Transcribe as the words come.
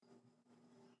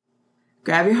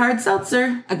Grab your hard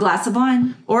seltzer, a glass of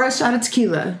wine, or a shot of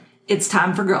tequila. It's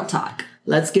time for Girl Talk.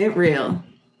 Let's get real.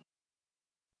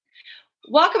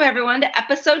 Welcome, everyone, to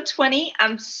episode 20.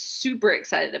 I'm super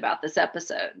excited about this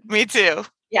episode. Me too.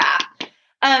 Yeah.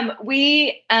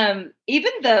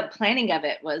 Even the planning of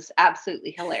it was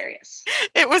absolutely hilarious.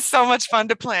 It was so much fun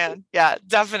to plan. Yeah,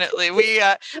 definitely.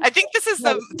 I think this is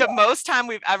the most time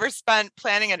we've ever spent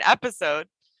planning an episode.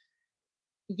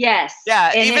 Yes.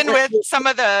 Yeah, and even with some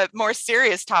of the more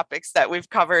serious topics that we've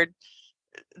covered,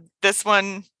 this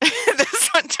one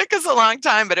took us a long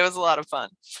time, but it was a lot of fun.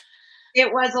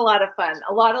 It was a lot of fun.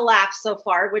 A lot of laughs so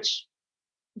far, which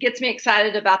gets me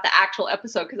excited about the actual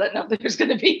episode because I know there's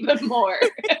going to be even more.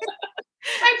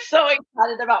 I'm so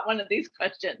excited about one of these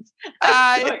questions.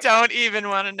 I don't even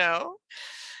want to know.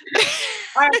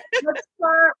 All right, let's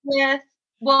start with,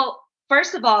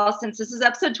 first of all, since this is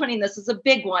episode 20 and this is a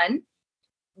big one,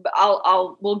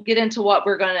 we'll get into what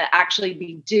we're going to actually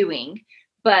be doing.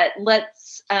 But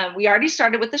we already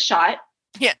started with the shot.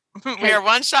 Yeah, we are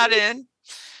one shot in.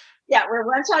 Yeah, we're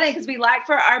one shot in because we like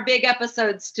for our big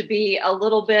episodes to be a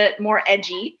little bit more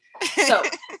edgy. So,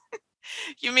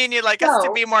 you mean you'd like us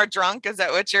to be more drunk? Is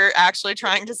that what you're actually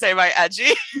trying to say by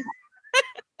edgy?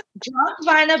 Drunk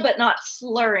Vina, but not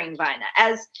slurring Vina,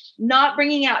 as not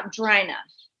bringing out Drina.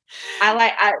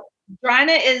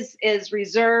 Drina is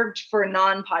reserved for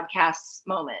non-podcast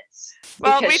moments.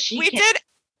 Well, we did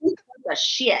the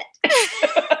shit.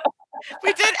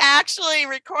 We did actually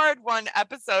record one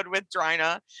episode with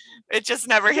Drina. It just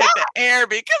never hit the air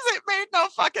because it made no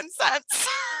fucking sense.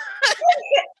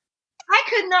 I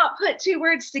could not put two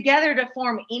words together to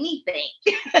form anything.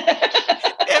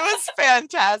 It was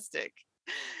fantastic.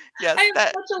 Yes,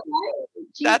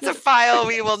 that's a file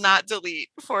we will not delete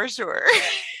for sure.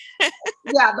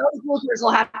 Yeah, those filters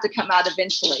will have to come out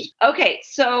eventually. Okay,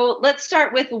 so let's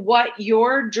start with what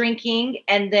you're drinking,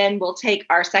 and then we'll take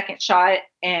our second shot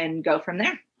and go from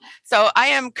there. So I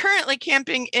am currently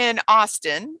camping in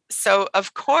Austin. So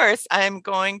of course, I'm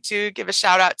going to give a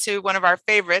shout out to one of our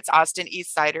favorites, Austin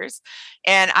East Ciders.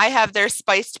 And I have their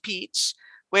spiced peach,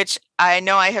 which I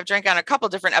know I have drank on a couple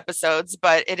different episodes,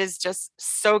 but it is just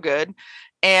so good.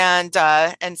 And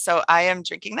so I am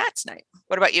drinking that tonight.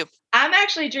 What about you? I'm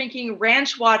actually drinking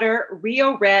Ranch Water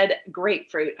Rio Red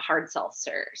Grapefruit Hard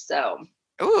Seltzer. So,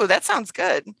 ooh, that sounds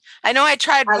good. I know I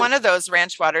tried one of those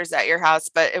Ranch Waters at your house,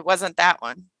 but it wasn't that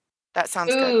one. That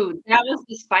sounds good. Ooh, that was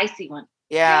the spicy one.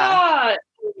 Yeah. God, I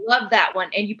love that one.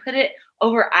 And you put it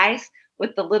over ice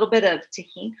with a little bit of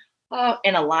tahini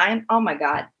and a lime. Oh my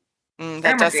God.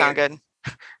 That does sound good.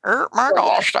 My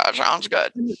gosh, that sounds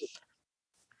good.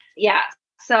 Yeah.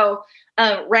 So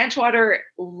Ranch Water,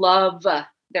 love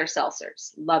their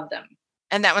seltzers. Love them.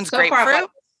 And that one's grapefruit?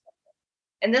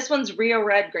 And this one's Rio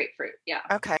Red Grapefruit. Yeah.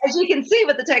 Okay. As you can see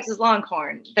with the Texas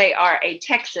Longhorn, they are a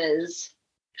Texas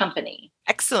company.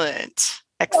 Excellent.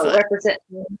 So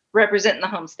representing the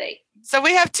home state. So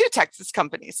we have two Texas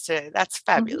companies today. That's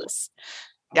fabulous.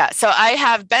 Mm-hmm. Yeah. So I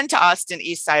have been to Austin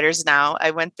East Ciders now.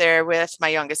 I went there with my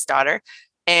youngest daughter,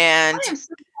 and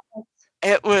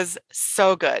it was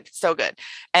so good. So good.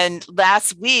 And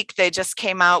last week they just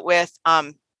came out with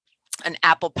an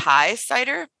apple pie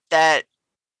cider that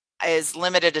is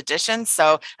limited edition.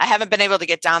 So I haven't been able to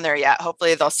get down there yet.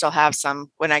 Hopefully they'll still have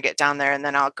some when I get down there, and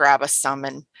then I'll grab us some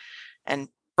and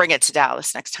bring it to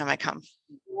Dallas next time I come.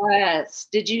 Yes.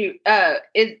 Did you,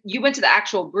 you went to the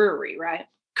actual brewery, right?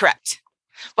 Correct.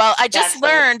 Well, I just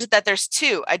learned that there's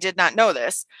two. I did not know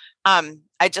this.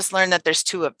 I just learned that there's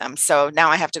two of them. So now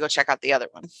I have to go check out the other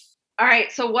one. All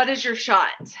right. So what is your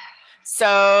shot?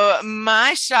 So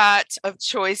my shot of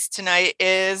choice tonight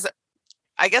is,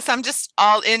 I guess I'm just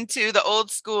all into the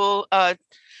old school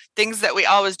things that we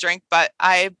always drink, but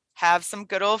I have some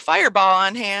good old Fireball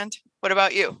on hand. What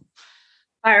about you?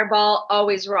 Fireball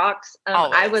always rocks.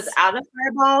 Always. I was out of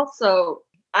Fireball, so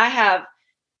I have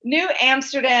New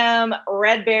Amsterdam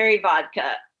Red Berry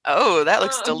Vodka. Oh, that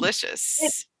looks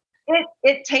delicious.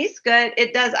 It tastes good.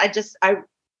 It does.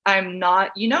 I'm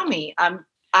not, you know me, I'm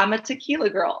a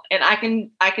tequila girl, and I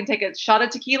can take a shot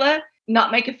of tequila,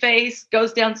 not make a face,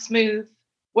 goes down smooth.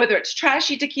 Whether it's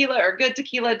trashy tequila or good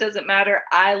tequila, doesn't matter.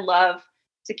 I love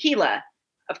tequila.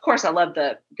 Of course, I love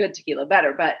the good tequila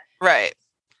better, but right.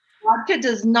 Vodka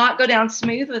does not go down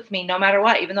smooth with me, no matter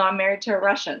what, even though I'm married to a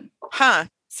Russian. Huh.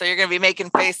 So you're going to be making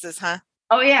faces, huh?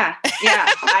 Oh, yeah. Yeah.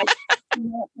 I can't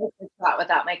take this shot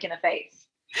without making a face.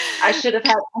 I need to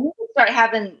start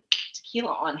having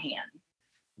tequila on hand.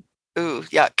 Ooh,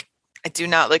 yuck. I do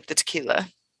not like the tequila.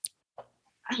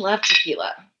 I love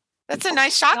tequila. That's a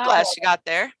nice shot glass you got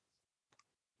there.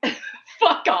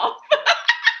 Fuck off.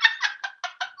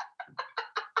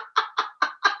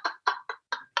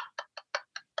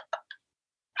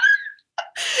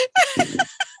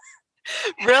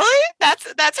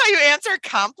 That's how you answer a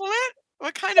compliment?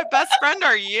 What kind of best friend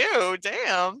are you?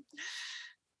 Damn.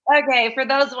 Okay, for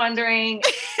those wondering,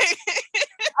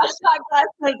 a shot glass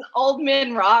says Old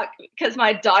Men Rock because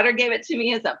my daughter gave it to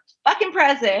me as a fucking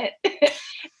present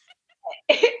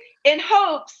in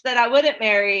hopes that I wouldn't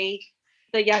marry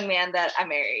the young man that I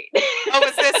married. Oh,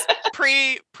 was this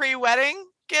pre-wedding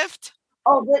gift?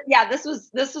 Oh, yeah, this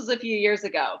was a few years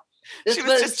ago. She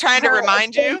was just trying to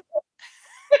remind you.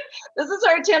 This is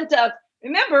her attempt of,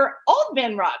 remember, Old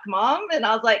Men Rock, Mom? And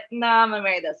I was like, nah, I'm going to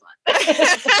marry this one.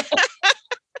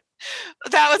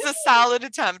 That was a solid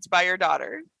attempt by your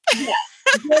daughter. Yeah.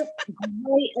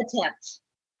 Great attempt.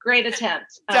 Great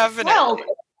attempt. Definitely.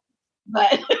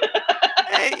 But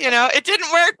it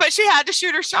didn't work, but she had to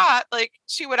shoot her shot. Like,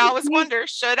 she would always wonder,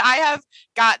 should I have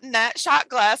gotten that shot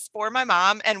glass for my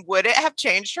mom, and would it have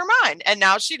changed her mind? And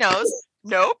now she knows,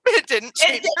 nope, it didn't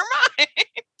change her mind.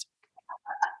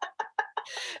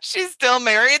 She still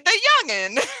married the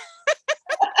youngin'.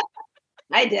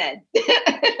 I did.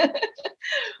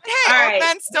 Hey, old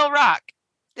men still rock.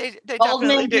 They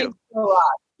definitely do. Still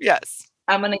rock. Yes.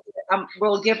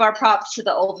 We'll give our props to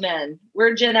the old men.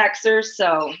 We're Gen Xers,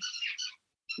 so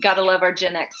gotta love our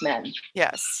Gen X men.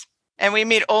 Yes. And we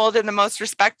meet old in the most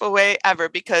respectful way ever,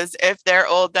 because if they're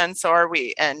old, then so are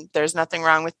we. And there's nothing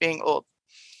wrong with being old.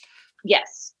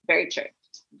 Yes. Very true.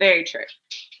 Very true.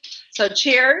 So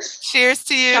cheers. Cheers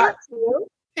to you. Shot to you.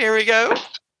 Here we go.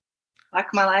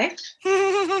 Like my life.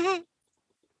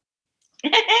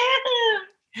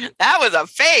 That was a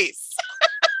face.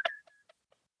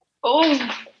 Oh.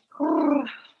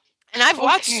 And I've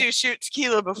watched you shoot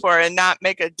tequila before and not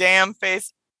make a damn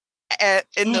face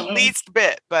in the least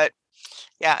bit. But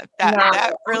yeah,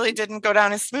 that really didn't go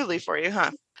down as smoothly for you,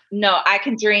 huh? No, I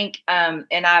can drink, and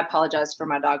I apologize for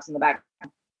my dogs in the back.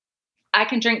 I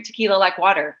can drink tequila like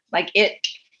water. Like, it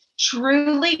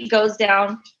truly goes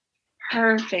down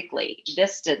perfectly.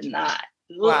 This did not.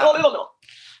 Wow.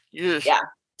 Yeah.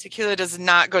 Tequila does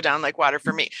not go down like water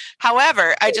for me.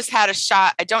 However, I just had a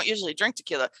shot. I don't usually drink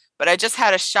tequila, but I just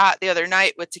had a shot the other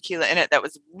night with tequila in it that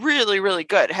was really, really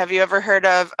good. Have you ever heard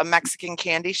of a Mexican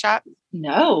candy shot?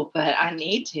 No, but I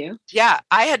need to. Yeah,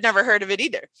 I had never heard of it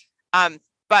either.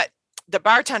 But the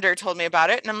bartender told me about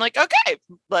it, and I'm like, okay,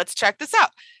 let's check this out.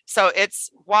 So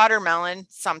it's watermelon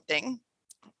something.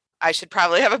 I should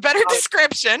probably have a better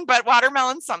description, but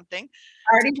watermelon something.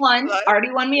 Already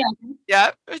won me over.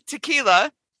 Yep,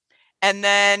 tequila. And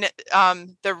then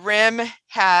the rim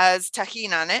has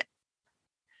tajin on it.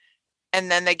 And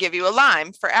then they give you a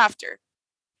lime for after.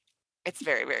 It's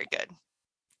very, very good.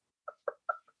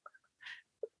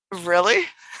 Really?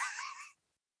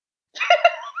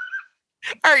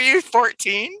 Are you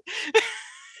 14?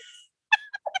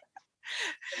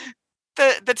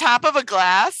 The top of a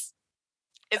glass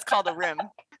is called a rim.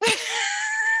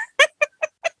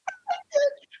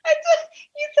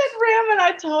 You said rim, and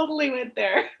I totally went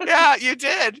there. Yeah, you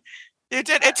did. You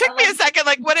did. It took me a second.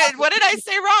 Like, what did I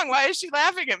say wrong? Why is she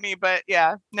laughing at me? But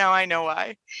yeah, now I know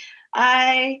why.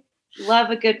 I love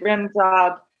a good rim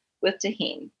job with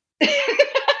tajin.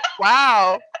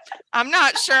 Wow. I'm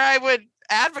not sure I would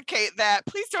advocate that.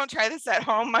 Please don't try this at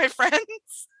home, my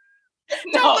friends.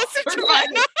 Don't listen to my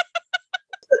notes.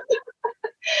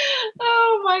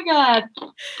 Oh my God.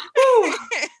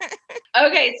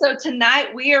 Okay, so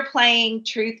tonight we are playing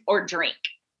Truth or Drink.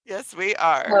 Yes, we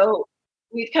are. So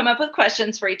we've come up with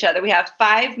questions for each other. We have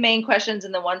 5 main questions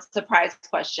and then 1 surprise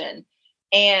question.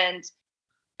 And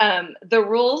the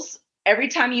rules, every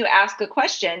time you ask a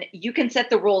question, you can set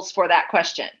the rules for that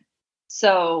question.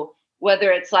 So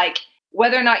whether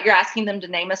or not you're asking them to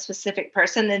name a specific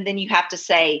person, and then you have to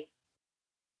say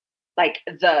like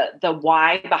the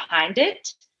why behind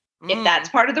it. If that's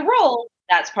part of the rule,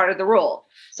 that's part of the rule.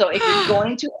 So if you're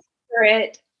going to answer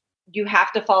it, you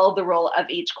have to follow the rule of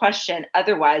each question.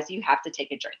 Otherwise, you have to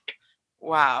take a drink.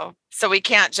 Wow. So we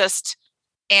can't just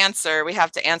answer. We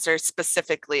have to answer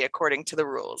specifically according to the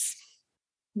rules.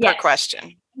 Yes. Per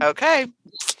question. Okay.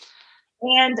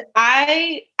 And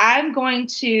I'm going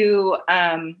to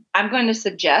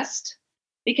suggest,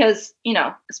 because,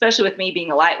 especially with me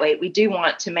being a lightweight, we do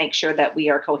want to make sure that we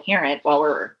are coherent while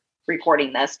we're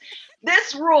recording this.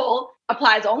 This rule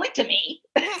applies only to me,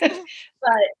 but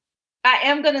I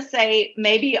am going to say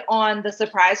maybe on the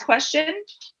surprise question,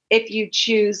 if you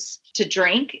choose to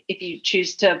drink, if you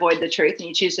choose to avoid the truth and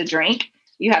you choose to drink,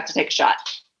 you have to take a shot.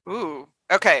 Ooh,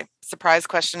 okay. Surprise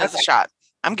question is a shot.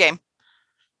 I'm game.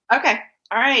 Okay.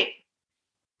 All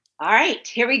right.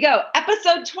 Here we go.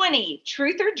 Episode 20,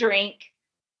 Truth or Drink.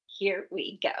 Here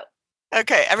we go.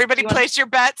 Okay. Everybody place your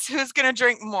bets. Who's going to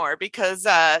drink more? Because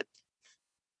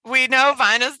we know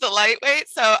Vina's the lightweight,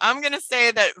 so I'm going to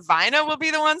say that Vina will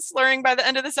be the one slurring by the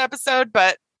end of this episode,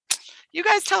 but you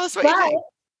guys tell us what you think.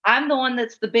 I'm the one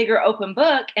that's the bigger open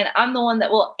book, and I'm the one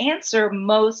that will answer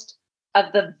most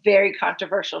of the very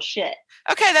controversial shit.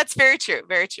 Okay, that's very true.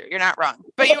 Very true. You're not wrong.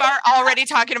 But you are already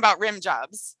talking about rim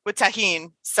jobs with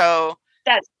Tajín, so...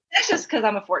 That's just because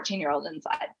I'm a 14-year-old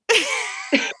inside.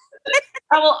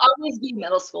 I will always be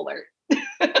middle schooler.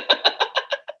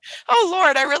 Oh,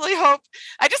 Lord, I really hope.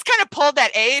 I just kind of pulled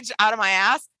that age out of my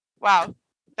ass. Wow,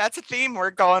 that's a theme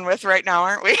we're going with right now,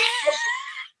 aren't we?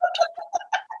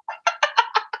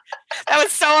 That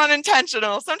was so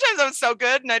unintentional. Sometimes I'm so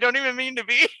good and I don't even mean to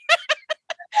be.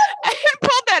 I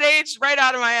pulled that age right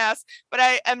out of my ass, but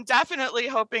I am definitely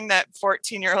hoping that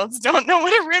 14-year-olds don't know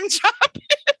what a rim job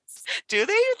is. Do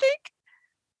they, you think?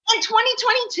 In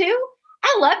 2022,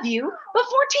 I love you, but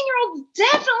 14-year-olds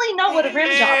definitely know what a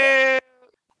rim job is.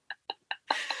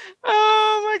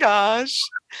 Oh my gosh.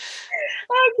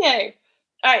 Okay.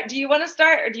 All right. Do you want to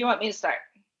start or do you want me to start?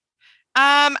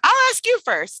 I'll ask you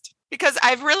first because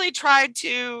I've really tried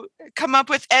to come up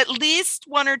with at least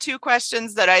one or two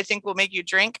questions that I think will make you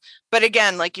drink. But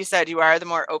again, like you said, you are the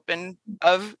more open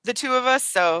of the two of us.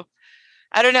 So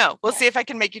I don't know. We'll see if I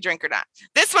can make you drink or not.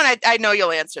 This one, I know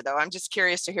you'll answer, though. I'm just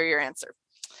curious to hear your answer.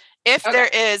 If there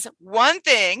is one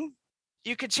thing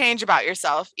you could change about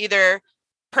yourself, either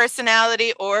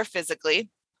personality or physically,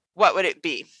 what would it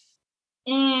be?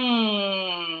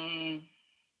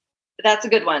 That's a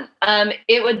good one.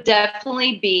 It would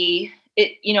definitely be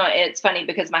it. You know, it's funny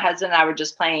because my husband and I were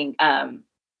just playing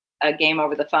a game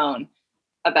over the phone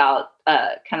about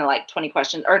kind of like 20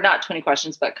 questions, or not 20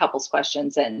 questions, but couples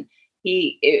questions. And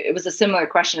it was a similar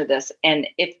question to this. And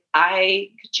if I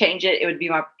could change it, it would be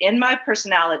in my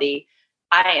personality.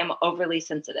 I am overly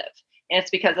sensitive, and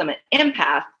it's because I'm an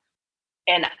empath.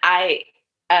 And I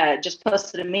just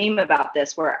posted a meme about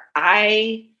this where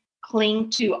I cling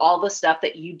to all the stuff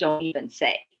that you don't even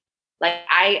say. Like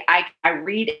I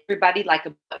read everybody like a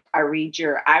book. I read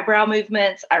your eyebrow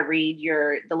movements. I read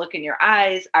the look in your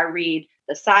eyes. I read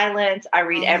the silence. I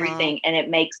read everything. And it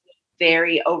makes me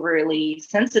very overly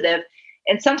sensitive.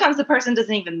 And sometimes the person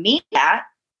doesn't even mean that,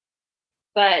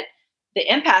 but the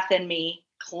empath in me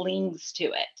clings to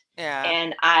it. Yeah.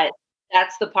 And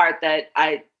that's the part that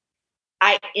I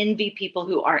envy people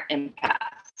who aren't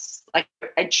empaths. Like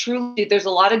I truly do. There's a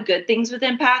lot of good things with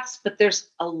empaths, but there's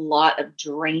a lot of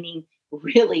draining,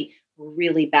 really,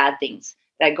 really bad things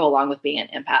that go along with being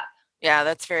an empath. Yeah,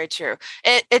 that's very true.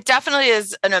 It definitely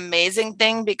is an amazing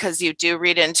thing because you do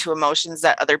read into emotions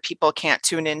that other people can't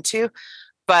tune into.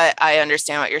 But I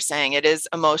understand what you're saying. It is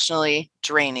emotionally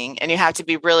draining, and you have to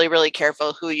be really, really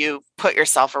careful who you put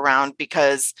yourself around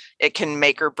because it can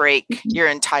make or break your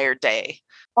entire day.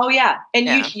 Oh yeah.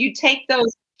 And you take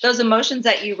those emotions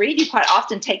that you read, you quite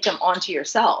often take them onto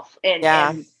yourself, and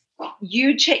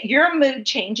your mood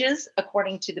changes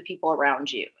according to the people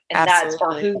around you. And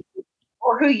Absolutely. that's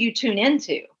who you tune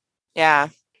into. Yeah.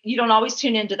 You don't always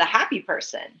tune into the happy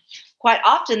person. Quite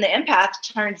often the empath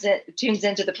tunes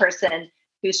into the person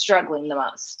who's struggling the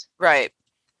most. Right.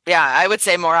 Yeah, I would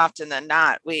say more often than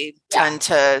not, we tend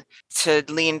to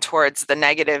lean towards the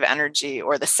negative energy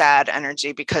or the sad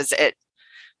energy because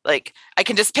like I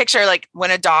can just picture like when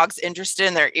a dog's interested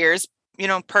in their ears,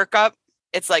 perk up.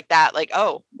 It's like that, like,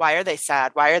 oh, why are they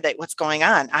sad? What's going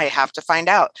on? I have to find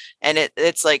out. And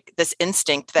it's like this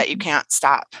instinct that you can't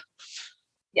stop.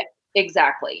 Yeah,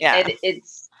 exactly. Yeah.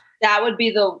 That would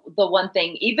be the one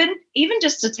thing, even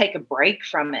just to take a break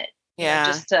from it. Yeah.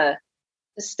 Just to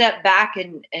step back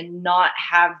and not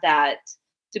have that,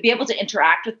 to be able to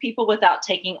interact with people without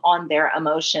taking on their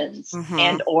emotions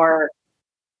and or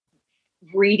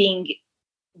reading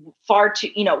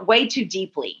way too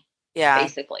deeply. Yeah.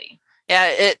 Basically.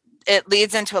 Yeah. It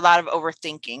leads into a lot of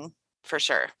overthinking for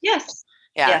sure. Yes.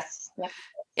 Yeah. Yes. Yeah.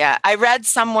 Yeah. I read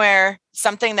somewhere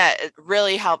something that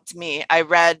really helped me. I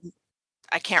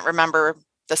can't remember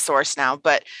the source now,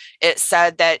 but it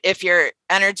said that if your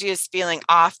energy is feeling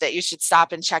off, that you should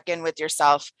stop and check in with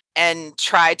yourself and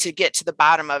try to get to the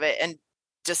bottom of it and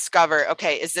discover,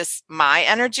 okay, is this my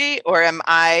energy or am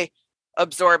I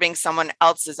absorbing someone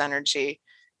else's energy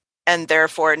and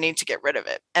therefore need to get rid of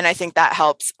it? And I think that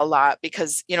helps a lot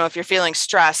because, if you're feeling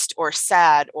stressed or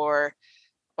sad or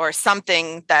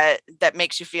something that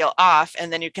makes you feel off,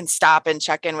 and then you can stop and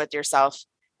check in with yourself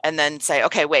and then say,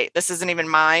 okay, wait, this isn't even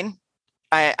mine.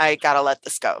 I got to let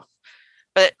this go.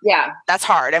 But yeah, that's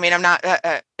hard. I mean,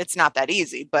 it's not that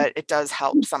easy, but it does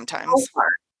help sometimes. So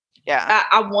hard. Yeah.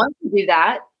 I want to do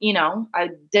that. I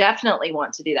definitely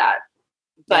want to do that,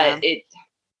 but it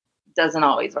doesn't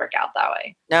always work out that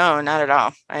way. No, not at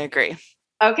all. I agree.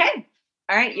 Okay.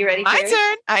 All right. You ready? My Carrie?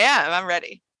 turn. I am. I'm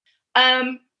ready.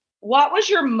 What was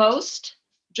your most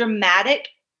dramatic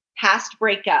past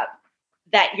breakup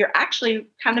that you're actually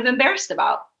kind of embarrassed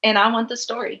about? And I want the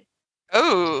story.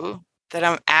 Oh, that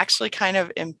I'm actually kind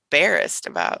of embarrassed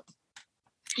about.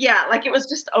 Yeah, like it was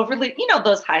just overly,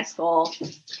 those high school,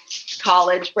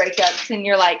 college breakups, and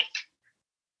you're like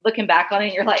looking back on it,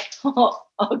 and you're like, oh,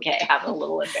 okay, I'm a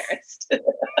little embarrassed.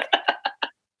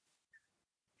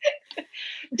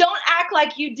 Don't act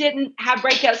like you didn't have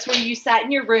breakups where you sat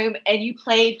in your room and you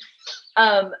played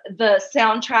the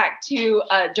soundtrack to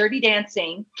Dirty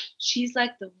Dancing. She's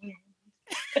like the wind.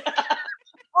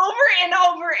 Over and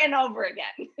over and over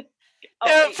again.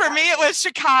 For me, it was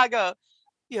Chicago.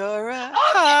 You're a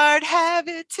hard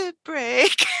habit to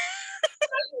break.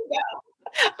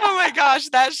 Oh my gosh,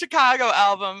 that Chicago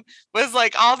album was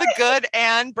like all the good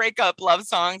and breakup love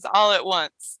songs all at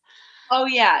once. Oh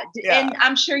yeah. And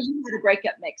I'm sure you had a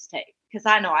breakup mixtape because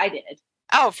I know I did.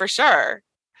 Oh, for sure.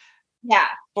 Yeah.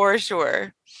 For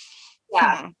sure.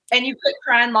 Yeah. And you quit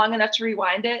crying long enough to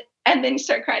rewind it and then you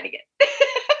start crying again.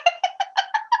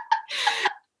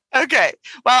 Okay.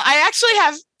 Well, I actually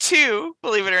have two,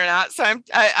 believe it or not. So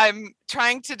I'm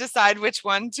trying to decide which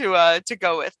one to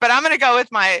go with. But I'm going to go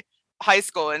with my high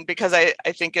school one because I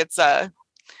think it's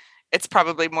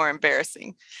probably more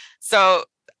embarrassing. So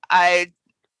I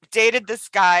dated this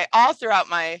guy all throughout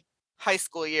my high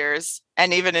school years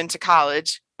and even into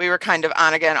college. We were kind of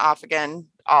on again, off again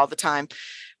all the time.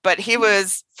 But he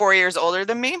was 4 years older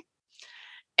than me.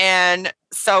 And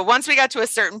so once we got to a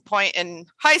certain point in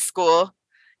high school,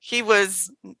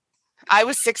 I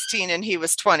was 16 and he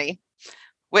was 20,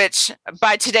 which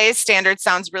by today's standards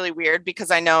sounds really weird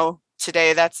because I know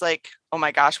today that's like, oh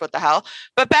my gosh, what the hell?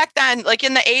 But back then, like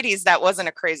in the 80s, that wasn't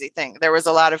a crazy thing. There was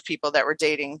a lot of people that were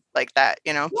dating like that,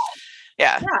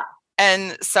 Yeah.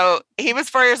 And so he was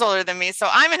 4 years older than me. So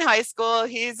I'm in high school.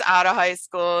 He's out of high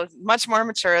school, much more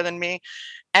mature than me.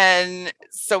 And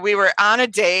so we were on a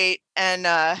date and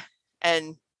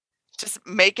just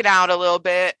making out a little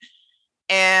bit.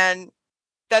 And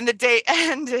then the date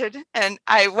ended and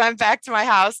I went back to my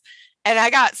house and I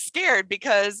got scared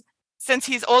because since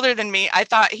he's older than me, I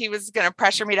thought he was going to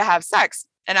pressure me to have sex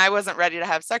and I wasn't ready to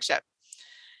have sex yet.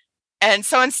 And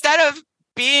so instead of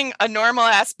being a normal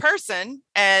ass person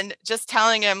and just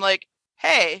telling him like,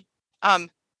 hey,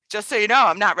 just so you know,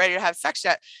 I'm not ready to have sex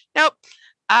yet. Nope.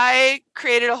 I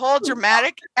created a whole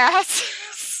dramatic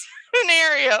ass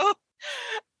scenario.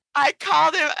 I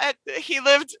called him. He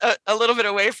lived a little bit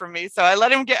away from me, so I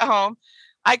let him get home.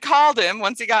 I called him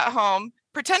once he got home,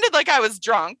 pretended like I was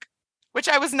drunk, which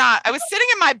I was not. I was sitting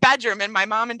in my bedroom in my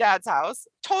mom and dad's house,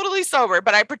 totally sober,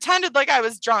 but I pretended like I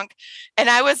was drunk, and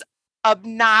I was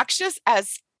obnoxious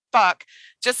as fuck,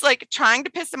 just like trying to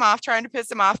piss him off,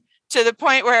 to the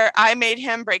point where I made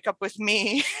him break up with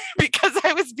me because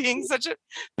I was being such a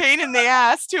pain in the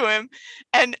ass to him.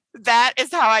 And that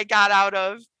is how I got out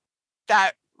of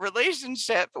that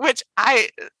relationship, which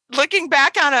looking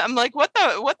back on it, I'm like, what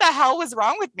the hell was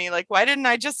wrong with me? Like, why didn't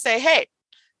I just say, hey,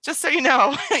 just so you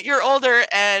know, you're older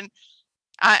and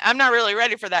I'm not really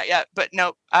ready for that yet. But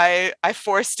nope, I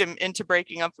forced him into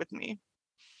breaking up with me.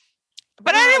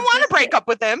 But I didn't want to break up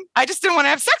with him. I just didn't want to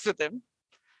have sex with him.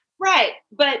 Right.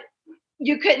 But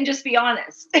you couldn't just be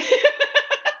honest.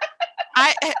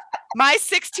 My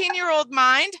 16-year-old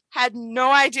mind had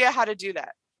no idea how to do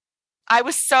that. I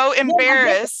was so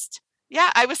embarrassed.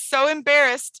 Yeah, I was so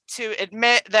embarrassed to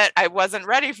admit that I wasn't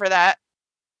ready for that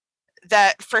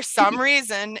for some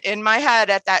reason in my head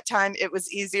at that time, it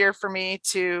was easier for me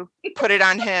to put it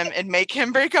on him and make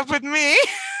him break up with me.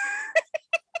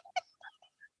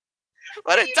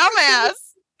 What a dumbass.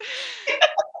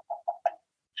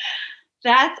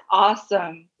 That's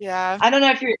awesome. Yeah. I don't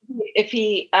know if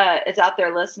he is out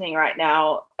there listening right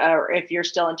now, or if you're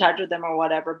still in touch with him or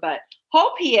whatever, but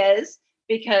hope he is,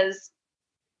 because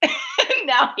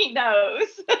now he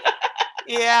knows.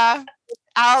 Yeah.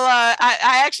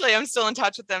 I actually am still in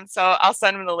touch with him, so I'll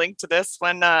send him the link to this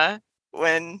when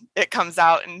it comes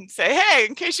out and say, hey,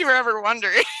 in case you were ever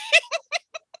wondering.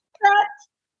 That's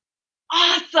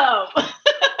awesome.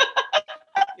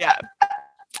 Yeah.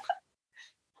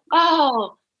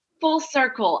 Oh, full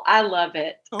circle. I love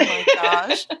it. Oh my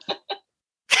gosh.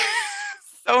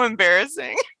 So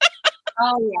embarrassing.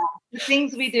 Oh yeah. The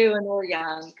things we do when we're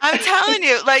young. I'm telling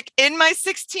you, like in my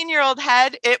 16-year-old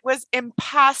head, it was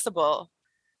impossible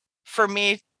for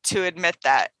me to admit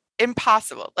that.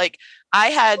 Impossible. Like I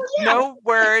had no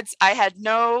words. I had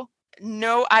no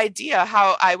idea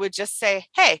how I would just say,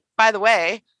 hey, by the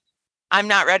way, I'm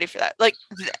not ready for that. Like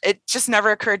it just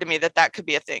never occurred to me that could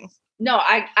be a thing. No,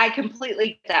 I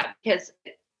completely get that because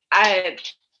I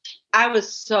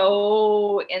was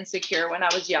so insecure when I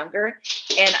was younger,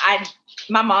 and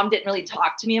my mom didn't really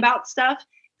talk to me about stuff.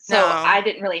 So No. I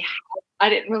didn't really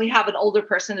have an older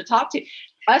person to talk to.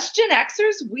 Us Gen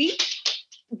Xers, we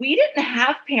didn't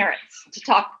have parents to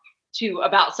talk to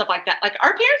about stuff like that. Like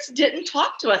our parents didn't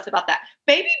talk to us about that.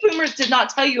 Baby boomers did not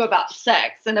tell you about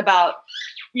sex and about,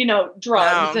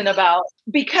 drugs and about,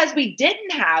 because we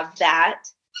didn't have that.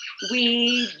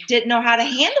 We didn't know how to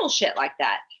handle shit like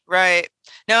that. Right.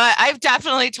 No, I've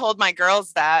definitely told my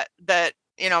girls that,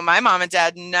 my mom and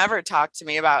dad never talked to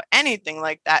me about anything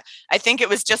like that. I think it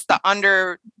was just the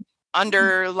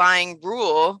underlying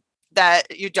rule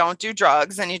that you don't do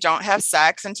drugs and you don't have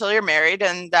sex until you're married.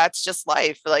 And that's just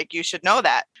life. Like, you should know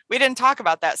that. We didn't talk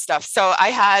about that stuff. So I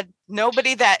had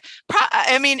nobody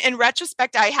in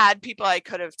retrospect, I had people I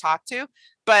could have talked to,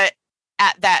 but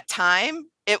at that time,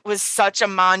 it was such a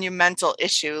monumental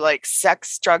issue, like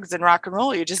sex, drugs, and rock and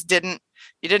roll. You didn't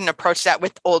approach that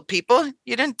with old people.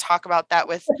 You didn't talk about that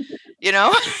with,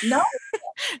 No,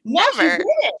 never.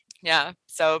 Yeah.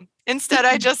 So instead,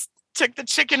 I just took the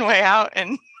chicken way out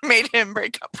and made him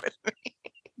break up with me.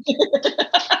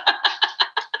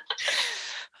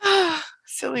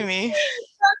 Silly me.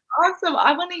 That's awesome.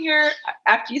 I want to hear,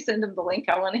 after you send him the link,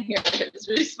 I want to hear his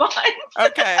response.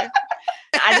 Okay.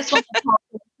 I just want to talk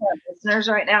to listeners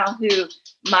right now who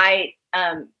might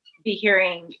be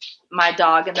hearing my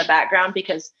dog in the background,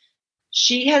 because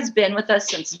she has been with us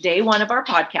since day one of our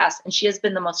podcast, and she has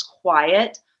been the most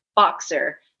quiet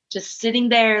boxer, just sitting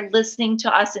there listening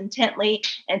to us intently.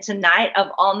 And tonight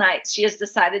of all nights, she has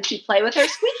decided to play with her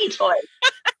squeaky toy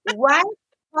right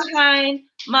behind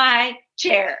my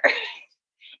chair.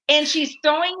 And she's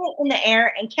throwing it in the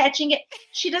air and catching it.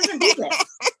 She doesn't do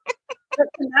this. But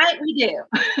tonight we do.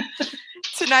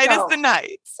 Tonight is the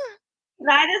night.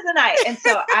 Tonight is the night. And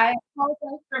so I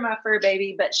apologize for my fur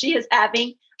baby, but she is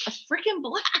having a freaking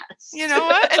blast. You know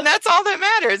what? And that's all that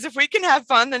matters. If we can have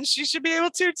fun, then she should be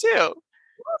able to too.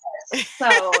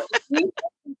 So if you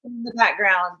in the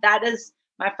background, that is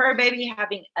my fur baby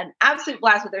having an absolute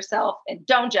blast with herself, and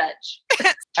don't judge.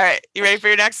 All right. You ready for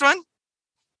your next one?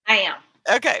 I am.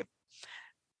 Okay.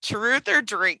 Truth or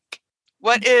drink?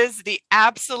 What is the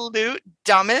absolute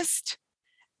dumbest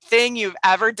thing you've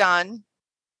ever done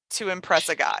to impress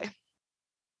a guy?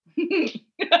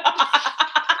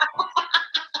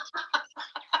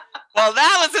 Well,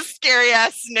 that was a scary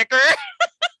ass snicker.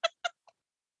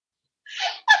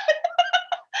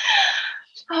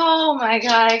 Oh my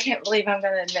God. I can't believe I'm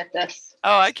going to admit this.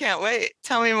 Oh, I can't wait.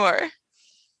 Tell me more.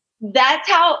 That's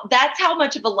how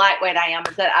much of a lightweight I am,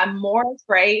 is that I'm more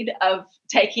afraid of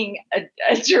taking a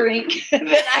drink than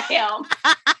I am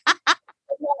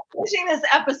finishing this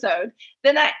episode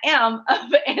than I am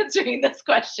of answering this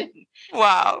question.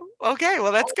 Wow. Okay.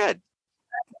 Well, that's good.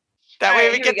 That way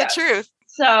we get the truth.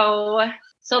 So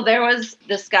there was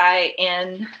this guy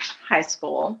in high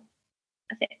school.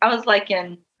 I was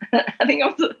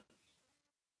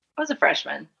a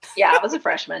freshman. Yeah, I was a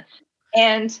freshman.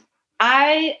 And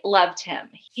I loved him.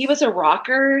 He was a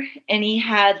rocker, and he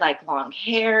had like long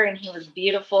hair, and he was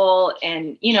beautiful.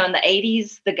 And, in the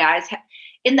 80s, the guys I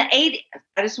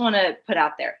just want to put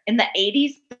out there, in the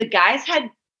 80s, the guys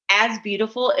had as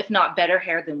beautiful, if not better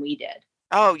hair than we did.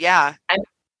 Oh, yeah.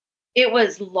 It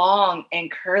was long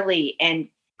and curly and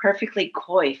perfectly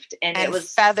coiffed. And it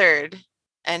was feathered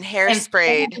and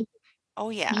hairsprayed.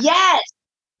 Oh, yeah. Yes.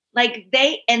 Like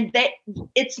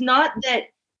it's not that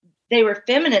they were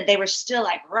feminine. They were still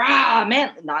like raw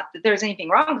man. Not that there's anything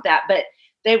wrong with that, but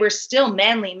they were still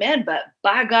manly men. But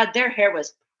by God, their hair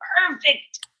was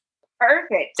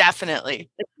perfect. Definitely.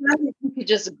 The kind that you could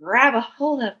just grab a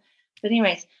hold of. But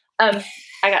anyways, I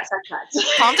got sidetracked.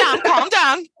 Calm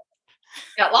down.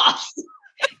 Got lost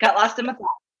in my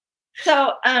thoughts.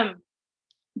 So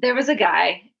there was a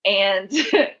guy, and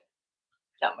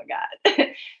oh my God,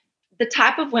 the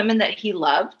type of women that he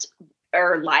loved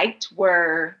or liked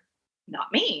were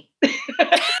not me.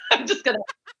 I'm just gonna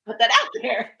put that out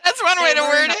there. That's one way to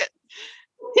word it.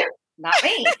 Not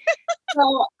me.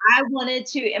 So I wanted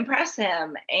to impress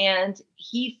him, and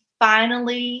he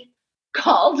finally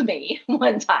called me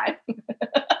one time.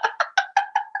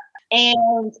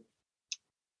 And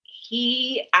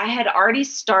I had already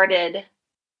started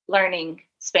learning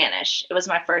Spanish. It was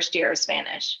my first year of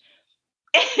Spanish.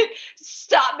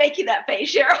 Stop making that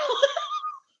face, Cheryl.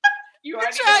 You're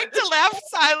trying to laugh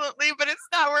silently, but it's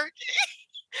not working.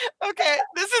 Okay,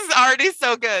 this is already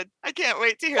so good. I can't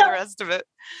wait to hear the rest of it.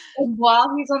 And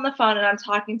while he's on the phone and I'm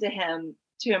talking to him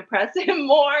to impress him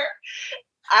more,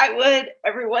 I would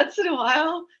every once in a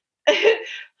while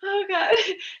Oh God.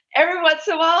 Every once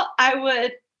in a while I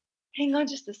would hang on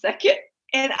just a second.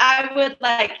 And I would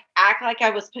like act like I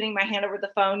was putting my hand over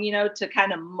the phone, to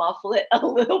kind of muffle it a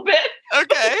little bit.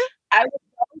 Okay. I would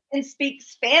go and speak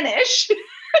Spanish. And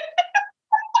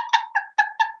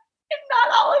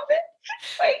not all of it.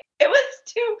 Wait, it was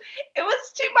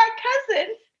to my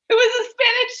cousin who was a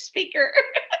Spanish speaker.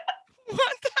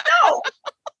 What the No.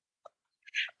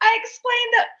 I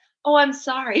explained that, oh, I'm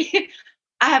sorry.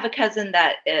 I have a cousin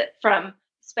that from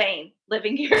Spain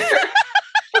living here.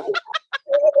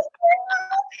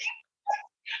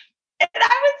 And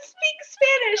I would speak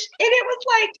Spanish, and it was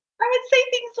like I would say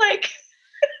things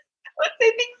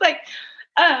like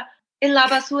en la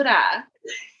basura,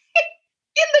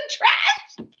 in the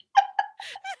trash.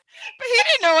 But he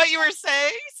didn't know what you were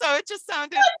saying, so it just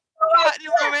sounded hot and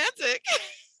romantic.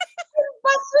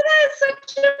 Basura is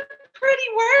such a pretty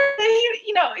word.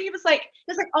 And he was like,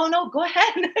 oh no, go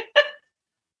ahead.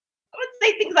 I would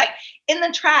say things like in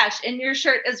the trash, and your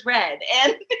shirt is red,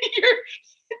 and you're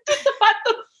just about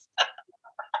those.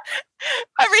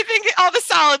 Everything, all the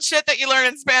solid shit that you learn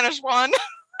in Spanish 1.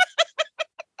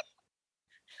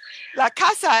 La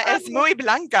casa es muy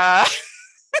blanca.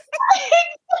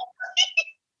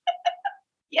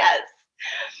 Yes.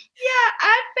 Yeah,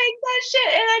 I faked that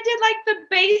shit, and I did like the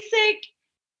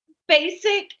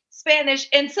basic Spanish,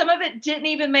 and some of it didn't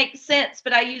even make sense,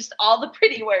 but I used all the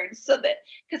pretty words so that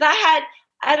because I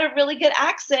had a really good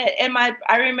accent, and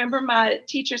I remember my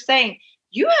teacher saying,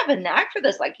 you have a knack for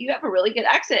this. Like, you have a really good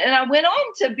accent. And I went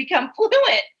on to become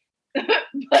fluent.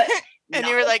 But and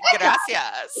you were like,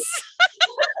 gracias.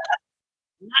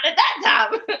 Not at that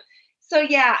time. So,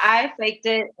 yeah, I faked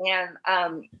it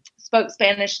and spoke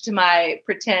Spanish to my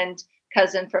pretend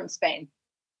cousin from Spain.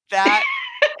 That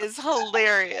is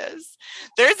hilarious.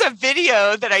 There's a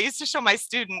video that I used to show my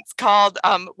students called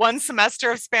 1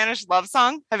 Semester of Spanish Love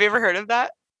Song. Have you ever heard of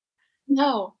that?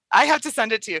 No. I have to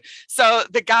send it to you. So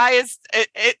the guy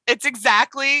it's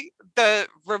exactly the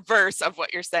reverse of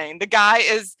what you're saying. The guy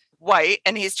is white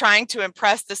and he's trying to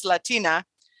impress this Latina,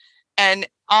 and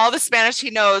all the Spanish he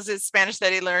knows is Spanish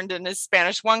that he learned in his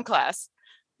Spanish 1 class.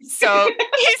 So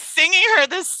he's singing her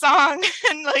this song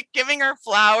and like giving her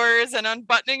flowers and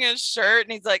unbuttoning his shirt.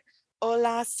 And he's like,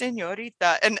 hola,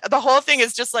 señorita. And the whole thing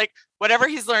is just like whatever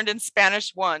he's learned in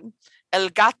Spanish 1. El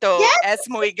gato es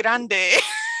muy grande.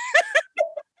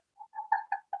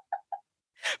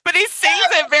 But he sings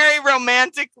it very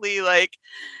romantically, like,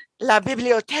 la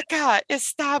biblioteca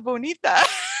está bonita.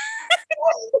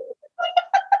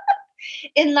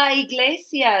 En la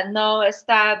iglesia no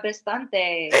está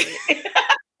bastante.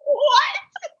 What?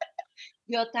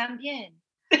 Yo también.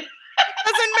 It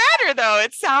doesn't matter, though.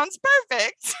 It sounds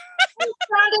perfect. It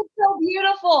sounded so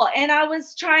beautiful. And I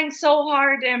was trying so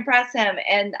hard to impress him.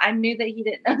 And I knew that he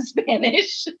didn't know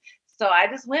Spanish. So I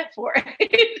just went for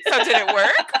it. So did it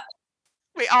work?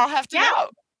 We all have to know.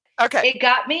 Okay. It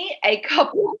got me a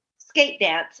couple skate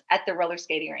dance at the roller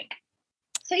skating rink.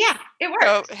 So yeah, it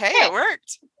worked. So, hey, it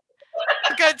worked.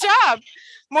 Good job.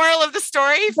 Moral of the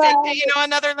story,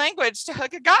 another language to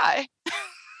hook a guy.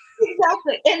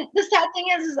 Exactly. And the sad thing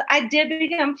is I did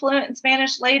become fluent in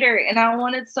Spanish later, and I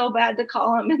wanted so bad to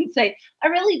call him and say, I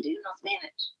really do know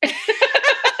Spanish.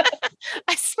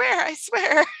 I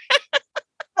swear.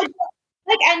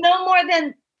 Like, I know more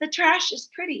than the trash is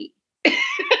pretty.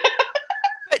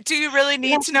 But do you really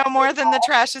need to know more than the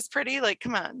trash is pretty? Like,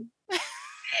 come on.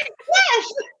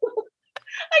 Yes.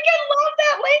 Like, I love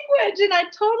that language, and I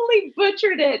totally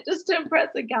butchered it just to impress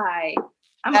a guy.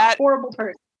 I'm a horrible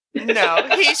person. No,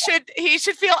 he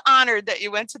should feel honored that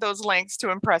you went to those lengths to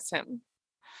impress him.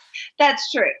 That's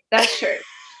true. Yes.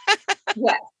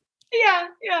 Yeah.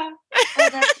 Oh,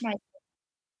 that's my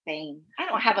Spain. I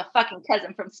don't have a fucking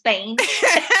cousin from Spain.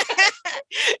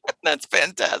 That's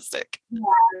fantastic. Yeah.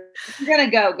 If you're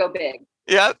gonna go big.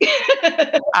 Yep.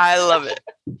 I love it.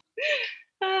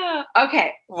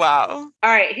 Okay. Wow. All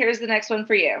right, here's the next one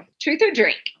for you. Truth or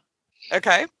drink?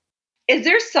 Okay. Is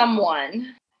there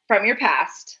someone from your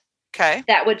past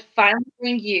that would finally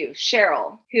bring you,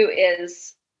 Cheryl, who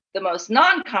is the most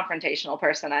non-confrontational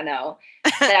person I know,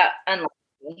 that unlike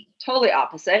me, totally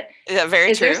opposite. Yeah,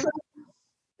 very true.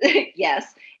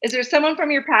 Yes. Is there someone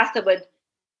from your past that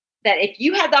if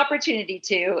you had the opportunity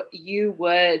to, you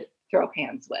would throw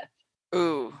hands with?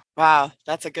 Ooh, wow.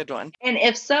 That's a good one. And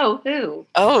if so, who?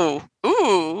 Oh,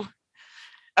 ooh.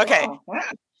 Okay. Oh,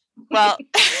 wow. Well,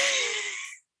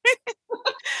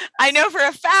 I know for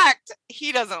a fact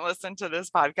he doesn't listen to this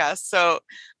podcast. So,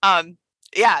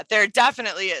 yeah, there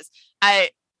definitely is. I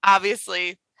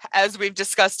obviously, as we've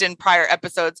discussed in prior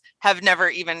episodes, have never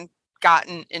even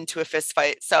gotten into a fist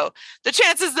fight. So the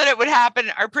chances that it would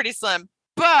happen are pretty slim,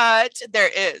 but there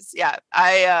is. Yeah.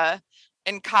 I,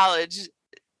 in college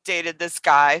dated this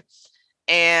guy,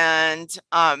 and,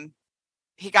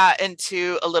 he got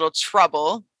into a little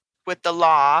trouble with the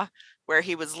law where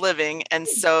he was living. And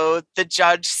so the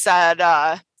judge said,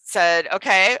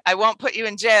 okay, I won't put you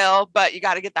in jail, but you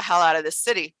got to get the hell out of this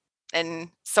city. And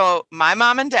so my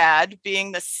mom and dad,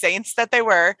 being the saints that they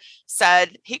were,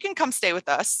 said he can come stay with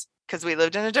us because we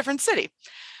lived in a different city.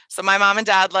 So my mom and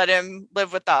dad let him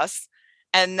live with us.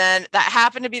 And then that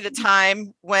happened to be the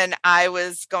time when I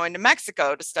was going to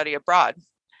Mexico to study abroad.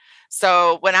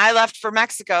 So when I left for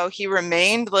Mexico, he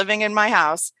remained living in my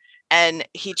house, and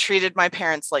he treated my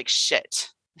parents like shit.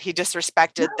 He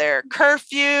disrespected their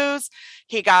curfews.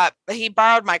 He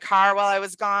borrowed my car while I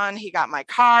was gone. He got my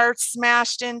car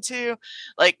smashed into,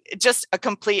 like, just a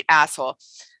complete asshole.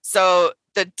 So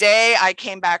the day I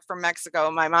came back from Mexico,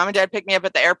 my mom and dad picked me up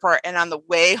at the airport. And on the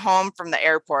way home from the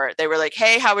airport, they were like,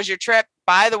 hey, how was your trip?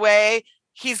 By the way,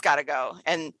 he's got to go.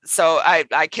 And so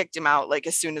I kicked him out like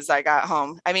as soon as I got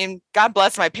home. I mean, God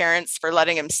bless my parents for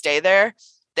letting him stay there.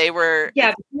 They were.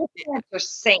 Yeah, your parents are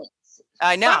saints.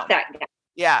 I know. Fuck that guy.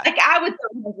 Yeah. Like, I would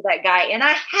throw hands with that guy, and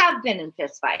I have been in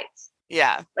fist fights.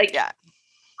 Yeah. Like, yeah.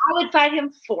 I would fight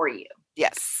him for you.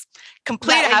 Yes.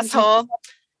 Complete asshole.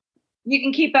 You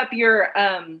can keep up your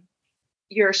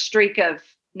streak of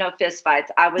no fist fights.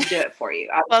 I would do it for you.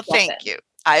 Well, thank you.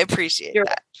 I appreciate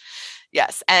that.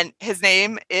 Yes. And his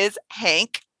name is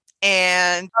Hank.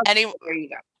 And there you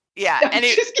go. Yeah.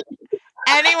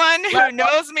 Anyone who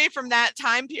knows me from that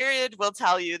time period will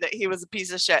tell you that he was a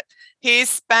piece of shit. He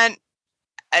spent,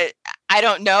 I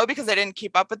don't know because I didn't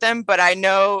keep up with him, but I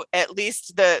know at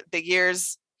least the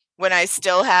years when I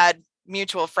still had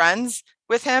mutual friends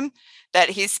with him, that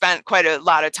he spent quite a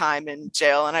lot of time in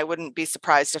jail. And I wouldn't be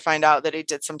surprised to find out that he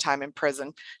did some time in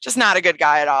prison. Just not a good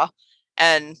guy at all.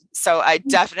 And so I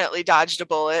definitely dodged a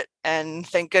bullet, and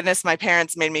thank goodness my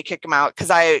parents made me kick him out,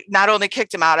 because I not only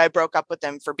kicked him out, I broke up with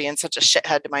him for being such a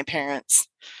shithead to my parents.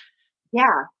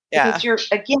 Yeah. Because your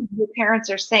parents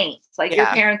are saints. Like, your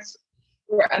parents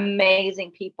were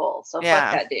amazing people. So fuck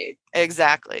that dude.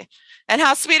 Exactly. And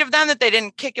how sweet of them that they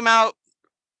didn't kick him out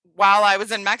while I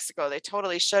was in Mexico. They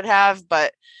totally should have,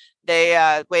 but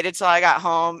they waited till I got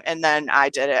home, and then I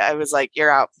did it. I was like,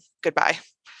 you're out. Goodbye.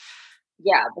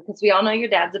 Yeah, because we all know your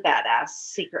dad's a badass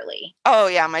secretly. Oh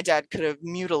yeah, my dad could have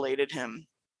mutilated him.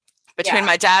 Between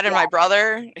my dad and my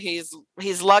brother, he's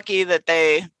lucky that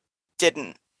they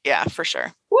didn't. Yeah, for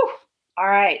sure. Woo. All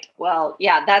right. Well,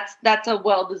 yeah, that's a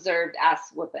well-deserved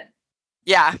ass whooping.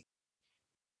 Yeah.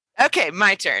 Okay,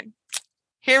 my turn.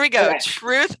 Here we go. Okay.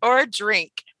 Truth or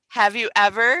drink. Have you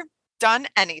ever done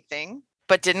anything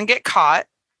but didn't get caught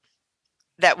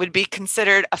that would be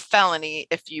considered a felony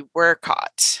if you were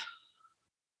caught?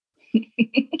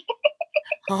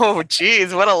 Oh,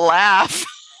 geez, what a laugh.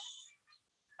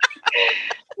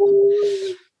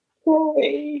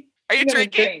 Are you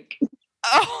drinking?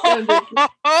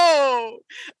 Oh,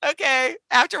 okay.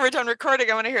 After we're done recording,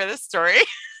 I want to hear this story.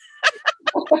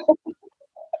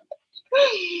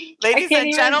 Ladies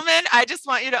and gentlemen, I just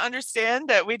want you to understand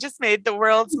that we just made the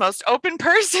world's most open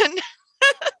person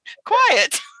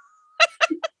quiet.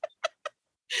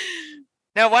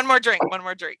 No, one more drink.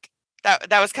 That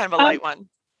was kind of a light one.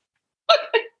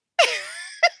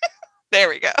 There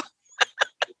we go.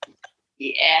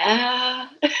 Yeah.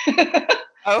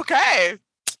 Okay.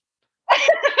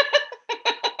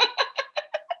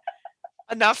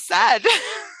 Enough said.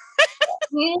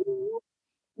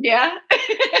 Yeah.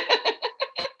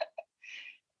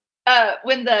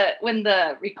 When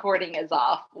the recording is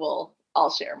off, I'll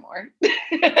share more.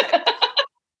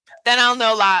 Then I'll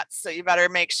know lots. So you better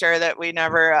make sure that we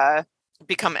never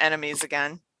become enemies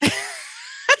again.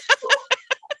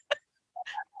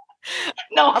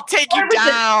 No, I'll take you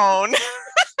down.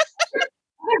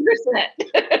 100%.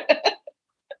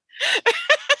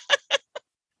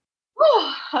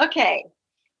 Okay.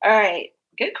 All right.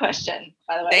 Good question,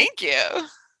 by the way. Thank you.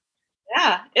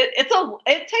 Yeah.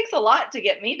 It takes a lot to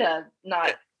get me to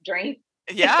not drink.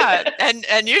 Yeah.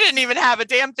 And you didn't even have a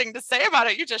damn thing to say about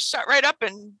it. You just shut right up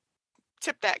and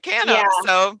tipped that can up.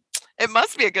 So it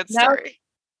must be a good story.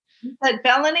 You said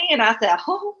felony, and I said,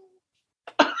 oh.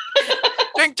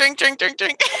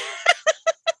 Drink.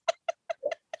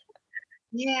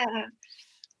 Yeah.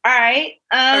 All right.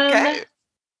 Okay.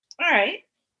 All right.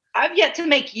 I've yet to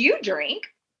make you drink.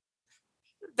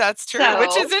 That's true,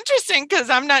 which is interesting because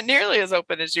I'm not nearly as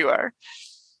open as you are.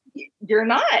 You're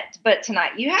not, but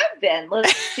tonight you have been.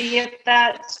 Let's see if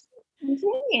that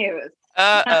continues.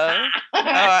 Yeah,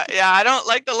 I don't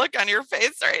like the look on your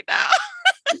face right now.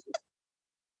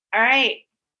 All right.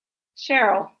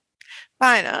 Cheryl.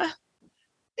 Fine.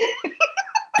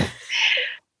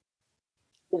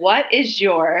 What is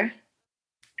your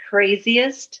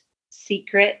craziest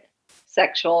secret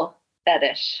sexual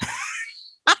fetish?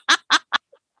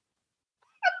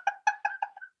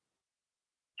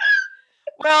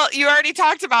 Well, you already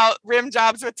talked about rim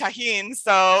jobs with tahini,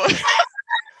 so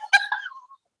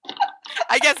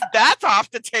I guess that's off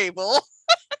the table.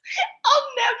 I'll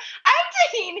never. I have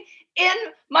tahini in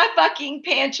my fucking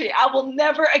pantry. I will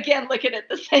never again look at it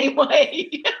the same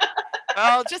way.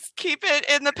 Well, just keep it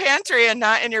in the pantry and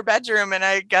not in your bedroom, and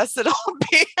I guess it'll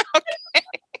be okay.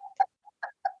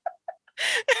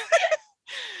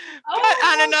 But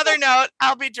on another note,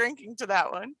 I'll be drinking to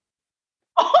that one.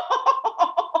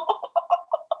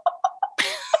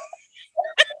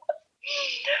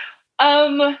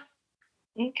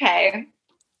 Okay.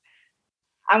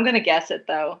 I'm gonna guess it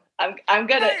though. I'm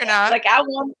gonna No, you're not. like I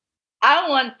want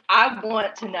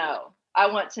to know. I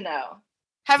want to know.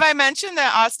 Have I mentioned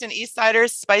that Austin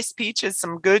Eastsider's spiced peach is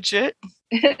some good shit?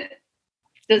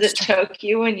 Does it choke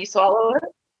you when you swallow it?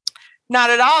 Not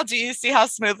at all. Do you see how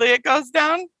smoothly it goes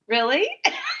down? Really?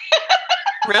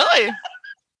 Really?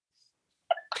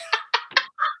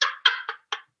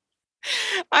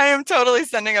 I am totally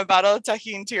sending a bottle of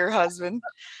tahini to your husband.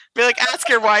 Be like, ask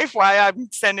your wife why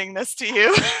I'm sending this to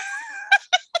you.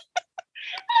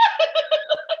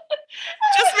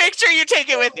 Just make sure you take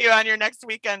it with you on your next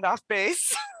weekend off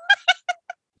base.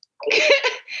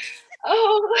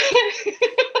 Oh.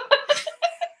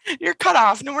 You're cut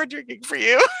off. No more drinking for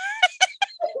you.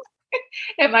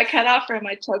 Am I cut off or am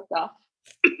I choked off?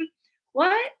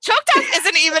 What? Choked off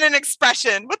isn't even an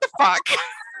expression. What the fuck?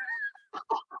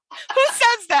 Who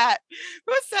says that?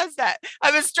 Who says that?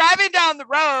 I was driving down the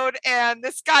road and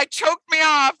this guy choked me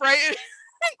off, right?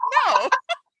 No.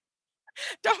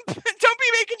 Don't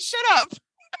be making shit up.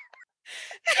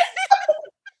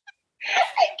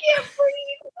 I can't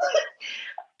breathe.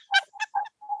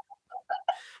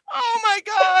 Oh my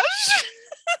gosh.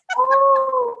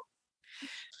 Oh.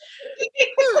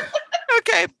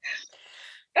 Okay.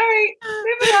 All right,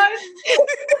 moving on.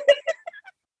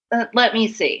 Let me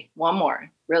see. One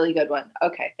more. Really good one.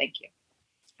 Okay, thank you.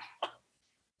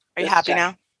 Are you happy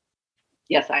now?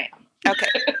 Yes, I am. Okay.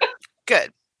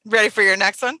 Good. Ready for your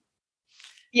next one?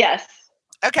 Yes.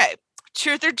 Okay.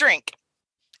 Truth or drink.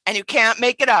 And you can't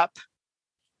make it up.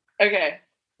 Okay.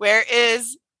 Where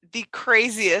is the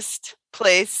craziest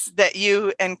place that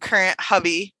you and current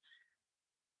hubby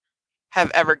have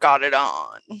ever got it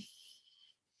on?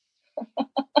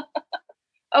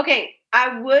 Okay,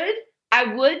 I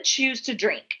would choose to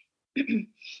drink,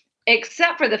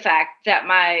 except for the fact that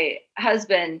my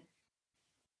husband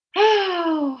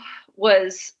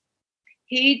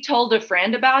he told a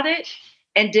friend about it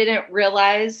and didn't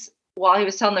realize while he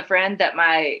was telling the friend that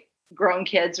my grown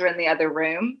kids were in the other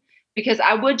room, because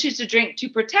I would choose to drink to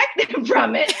protect them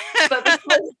from it, but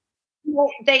because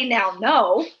they now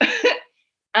know,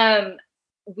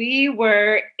 we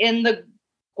were in the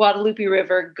Guadalupe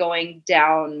River going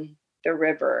down the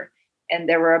river, and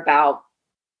there were about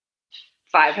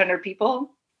 500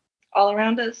 people all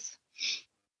around us,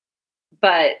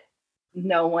 but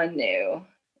no one knew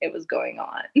it was going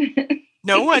on.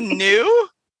 No one knew?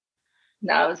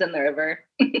 No, I was in the river.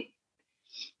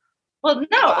 Well,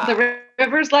 no, Wow. the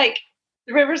river's like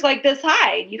this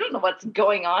high. You don't know what's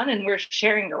going on, and we're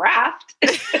sharing a raft.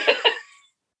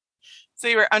 So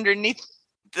you were underneath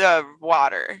the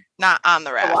water, not on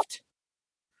the raft.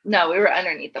 No, we were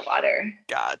underneath the water.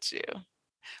 Got you.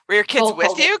 Were your kids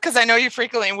with you? Because I know you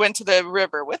frequently went to the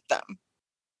river with them.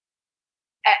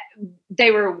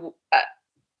 They were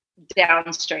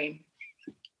downstream.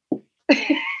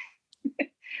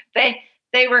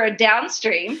 They were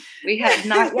downstream. We had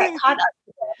not yet caught up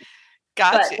to them.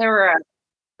 Got you. There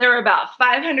were about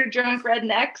 500 drunk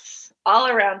rednecks all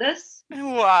around us.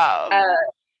 Wow.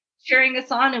 Cheering us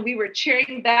on, and we were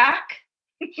cheering back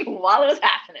while it was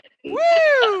happening.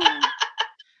 Woo!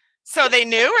 So they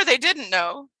knew or they didn't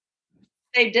know?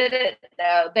 They didn't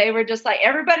know. They were just like,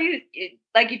 everybody,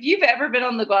 like, if you've ever been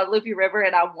on the Guadalupe River,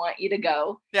 and I want you to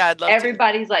go. Yeah, I'd love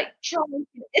everybody's like,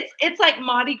 it's like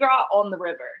Mardi Gras on the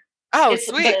river. Oh,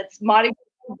 sweet. But it's Mardi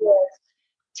Gras,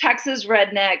 Texas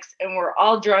rednecks, and we're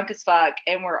all drunk as fuck,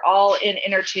 and we're all in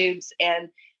inner tubes, and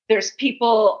there's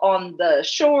people on the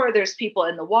shore, there's people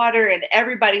in the water, and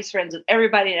everybody's friends with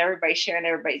everybody, and everybody's sharing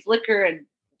everybody's liquor, and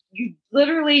you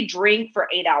literally drink for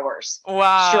 8 hours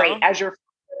straight as you're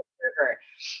river.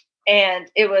 And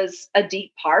it was a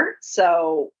deep part,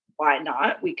 so why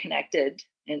not? We connected.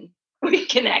 Is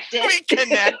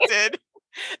that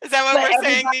what we're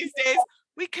saying these days?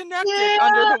 We connected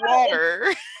under the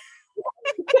water.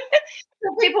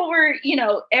 So people were,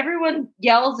 everyone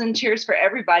yells and cheers for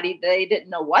everybody. They didn't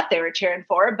know what they were cheering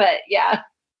for, but yeah.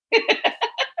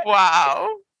 Wow.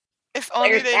 If only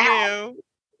There's they that. knew.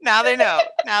 Now they know.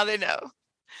 Now they know.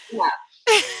 Yeah.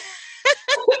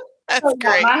 That's So,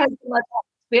 great. my husband let that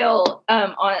spill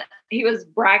he was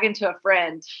bragging to a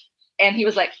friend and he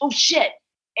was like, oh shit.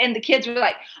 And the kids were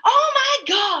like, oh my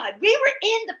God, we were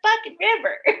in the fucking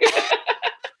river.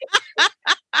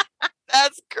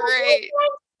 That's great.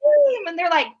 And they're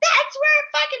like, that's where it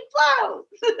fucking flows.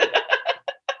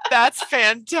 That's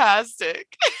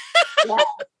fantastic.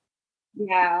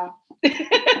 Yeah.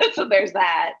 So there's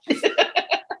that.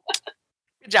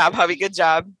 Good job, hubby. Good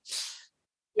job.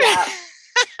 Yeah.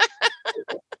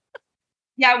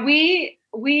 Yeah, we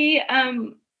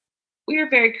are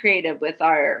very creative with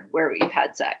where we've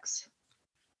had sex.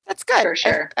 That's good. For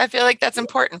sure. I feel like that's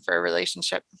important for a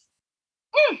relationship.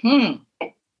 100%.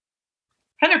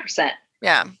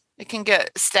 Yeah. It can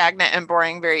get stagnant and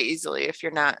boring very easily if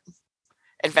you're not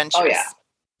adventurous. Oh, yeah.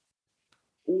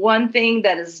 One thing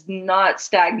that is not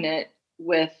stagnant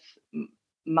with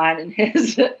mine and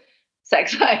his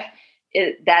sex life,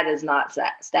 that is not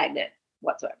stagnant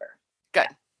whatsoever. Good.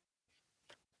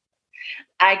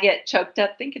 I get choked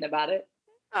up thinking about it.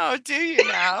 Oh, do you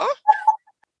now?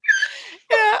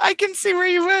 Yeah, I can see where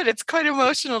you would. It's quite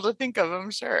emotional to think of,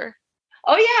 I'm sure.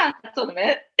 Oh, yeah. That's what I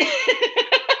meant.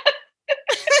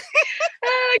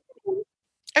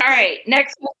 All right.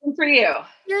 Next question for you.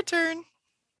 Your turn.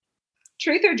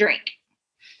 Truth or drink?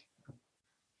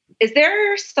 Is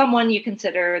there someone you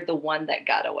consider the one that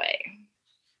got away?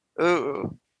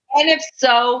 Ooh. And if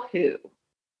so, who?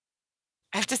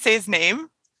 I have to say his name?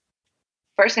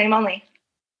 First name only.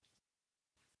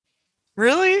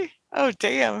 Really? Oh,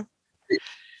 damn.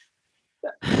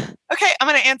 Okay, I'm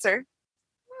going to answer.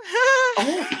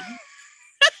 Oh.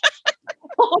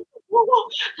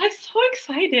 I'm so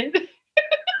excited.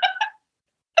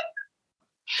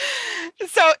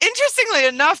 So interestingly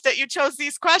enough that you chose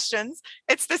these questions,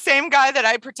 it's the same guy that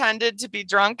I pretended to be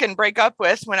drunk and break up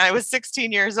with when I was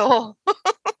 16 years old.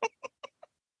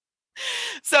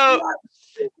 So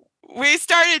we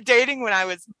started dating when I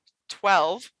was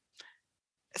 12.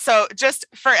 So just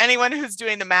for anyone who's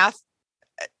doing the math,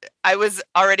 I was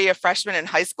already a freshman in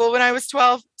high school when I was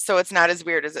 12. So it's not as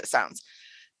weird as it sounds.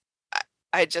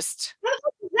 I just... How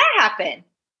did that happen?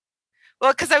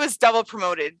 Well, because I was double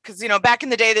promoted. Because, back in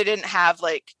the day, they didn't have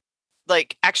like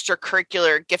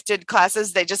extracurricular gifted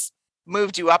classes. They just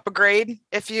moved you up a grade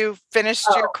if you finished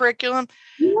your curriculum.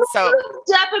 So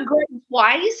moved up a grade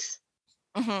twice?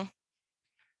 Mm-hmm.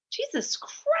 Jesus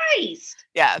Christ.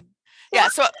 Yeah. Yeah.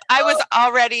 So I was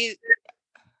already...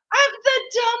 I'm the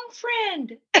dumb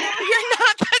friend. You're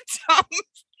not the dumb friend.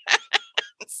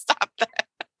 Stop that.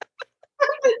 I'm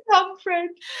the dumb friend.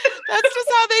 That's just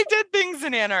how they did things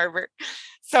in Ann Arbor.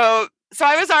 So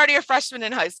I was already a freshman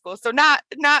in high school. So not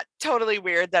totally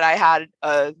weird that I had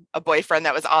a boyfriend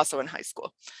that was also in high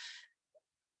school.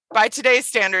 By today's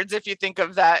standards, if you think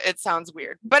of that, it sounds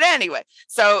weird. But anyway,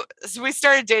 so we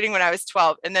started dating when I was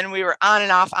 12, and then we were on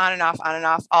and off,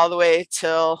 all the way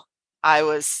till I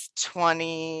was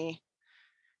 22,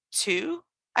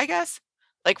 I guess.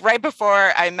 Like right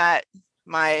before I met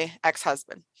my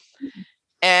ex-husband.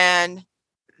 And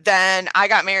then I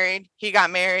got married, he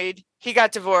got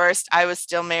divorced, I was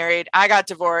still married, I got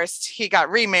divorced, he got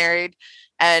remarried,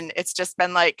 and it's just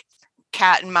been like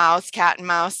cat and mouse.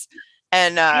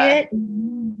 And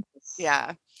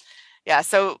yeah.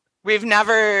 So we've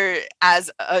never, as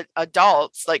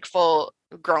adults, like full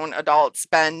grown adults,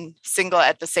 been single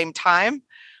at the same time.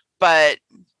 But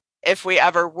if we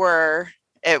ever were,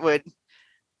 it would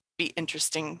be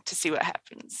interesting to see what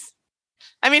happens.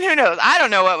 I mean, who knows? I don't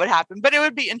know what would happen, but it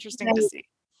would be interesting to see.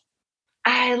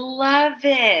 I love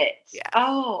it. Yeah.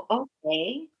 Oh,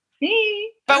 okay.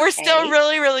 But we're still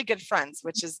really, really good friends,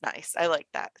 which is nice. I like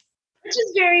that. Which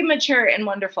is very mature and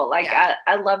wonderful. Like, yeah.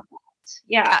 I love that.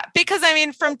 Yeah. Because, I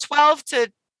mean, from 12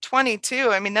 to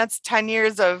 22, I mean, that's 10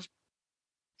 years of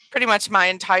pretty much my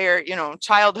entire,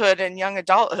 childhood and young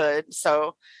adulthood.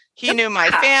 So he knew my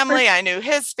family. I knew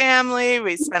his family.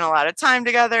 We spent a lot of time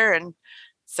together. And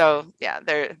so, yeah,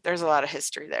 there's a lot of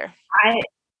history there.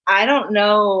 I don't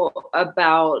know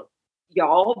about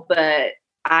y'all, but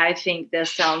I think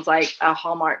this sounds like a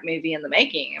Hallmark movie in the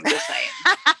making. I'm just saying.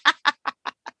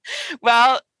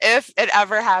 Well, if it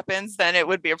ever happens, then it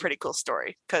would be a pretty cool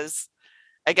story, because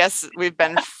I guess we've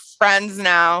been friends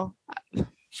now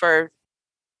for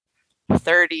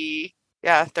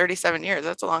 37 years.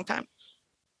 That's a long time.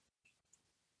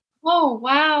 Oh,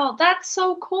 wow. That's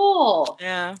so cool.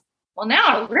 Yeah. Well,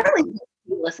 now I really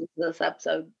he listens to this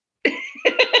episode.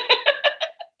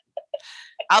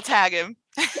 I'll tag him.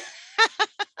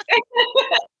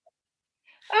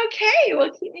 Okay,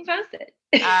 well, keep me posted.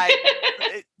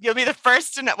 You'll be the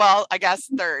first to know. Well, I guess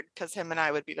third, because him and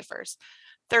I would be the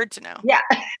third to know. Yeah.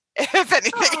 If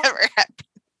anything ever happens.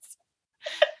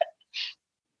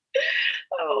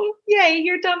 Oh, yay,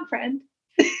 you're dumb, friend.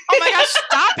 Oh my gosh,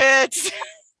 stop it.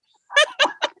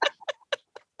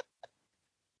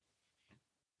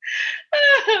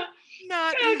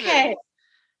 Not okay. even.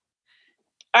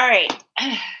 All right.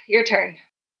 Your turn.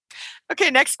 Okay,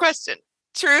 next question.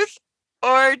 Truth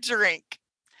or drink?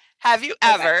 Have you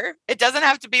ever, it doesn't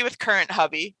have to be with current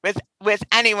hubby, with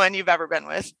anyone you've ever been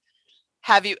with.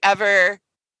 Have you ever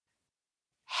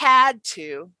had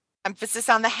to, emphasis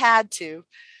on the had to,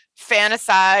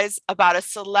 fantasize about a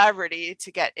celebrity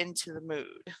to get into the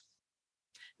mood?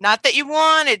 Not that you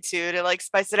wanted to like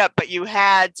spice it up, but you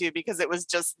had to because it was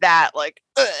just that like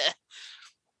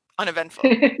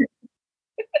uneventful.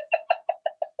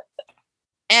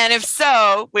 And if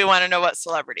so, we want to know what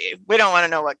celebrity. We don't want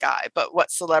to know what guy, but what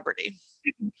celebrity.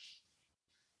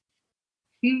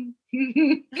 I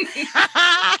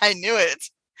knew it.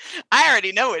 I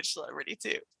already know which celebrity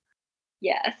too.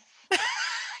 Yes.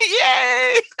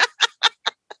 Yay.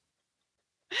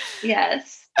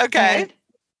 Yes. Okay. And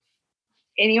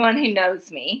anyone who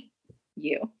knows me,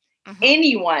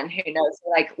 anyone who knows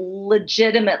me, like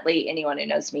legitimately anyone who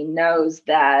knows me knows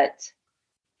that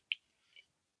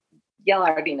y'all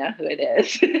already know who it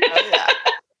is. Oh, yeah.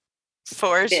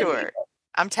 For sure.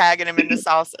 I'm tagging him in this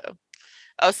also.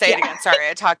 Oh, say it again. Sorry,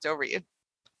 I talked over you.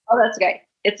 Oh, that's okay.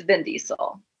 It's Vin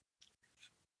Diesel.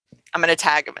 I'm going to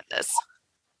tag him in this.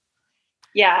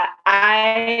 Yeah,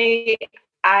 I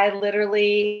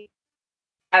literally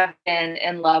have been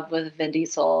in love with Vin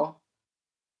Diesel.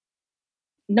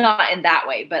 Not in that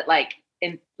way, but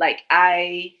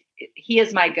he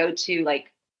is my go-to,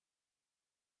 like,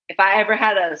 if I ever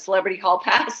had a celebrity hall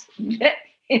pass,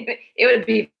 it would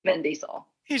be Vin Diesel.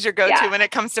 He's your go-to when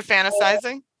it comes to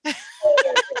fantasizing?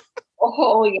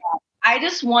 Oh, yeah. I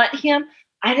just want him.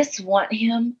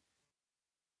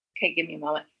 Okay, give me a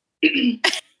moment.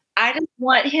 I just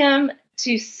want him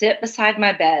to sit beside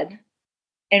my bed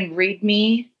and read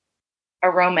me a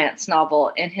romance novel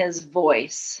in his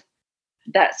voice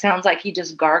that sounds like he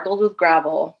just gargled with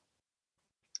gravel.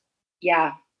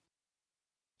 Yeah.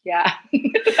 Yeah.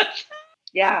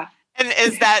 Yeah. And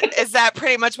is that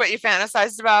pretty much what you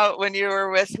fantasized about when you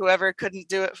were with whoever couldn't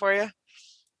do it for you?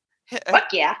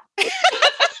 Fuck yeah.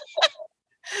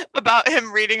 About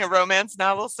him reading a romance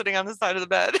novel sitting on the side of the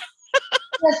bed.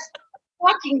 Just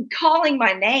fucking calling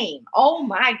my name. Oh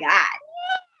my God.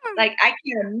 Like, I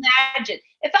can't imagine.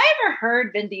 If I ever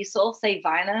heard Vin Diesel say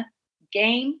Vina,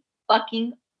 game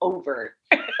fucking over.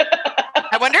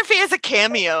 I wonder if he has a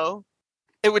cameo.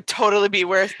 It would totally be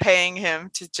worth paying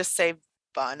him to just say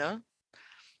Vina.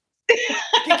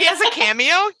 Think he has a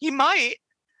cameo? He might.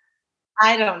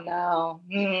 I don't know.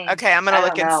 Okay, I'm gonna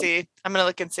look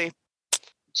and see.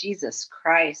 Jesus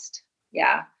Christ.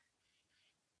 Yeah.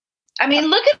 I mean,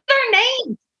 look at their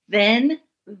names. Vin,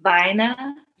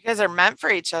 Vina. You guys are meant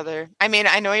for each other. I mean,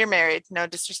 I know you're married. No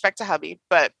disrespect to hubby,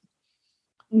 but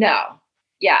no.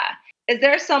 Yeah. Is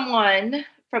there someone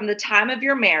from the time of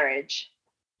your marriage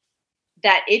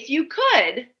that if you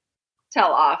could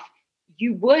tell off,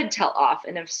 you would tell off?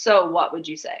 And if so, what would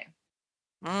you say?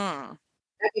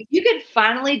 If you could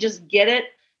finally just get it,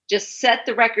 just set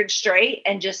the record straight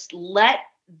and just let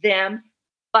them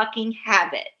fucking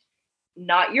have it.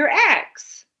 Not your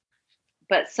ex,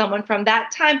 but someone from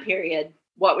that time period,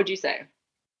 what would you say?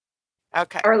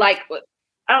 Okay. Or like,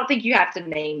 I don't think you have to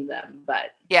name them,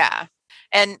 but. Yeah.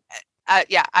 And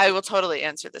I will totally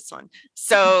answer this one.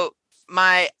 So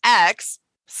my ex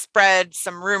spread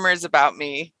some rumors about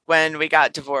me when we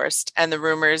got divorced, and the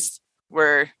rumors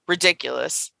were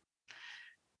ridiculous.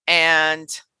 And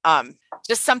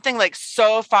just something like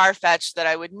so far-fetched that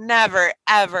I would never,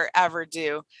 ever, ever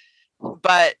do.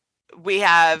 But we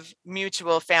have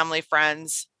mutual family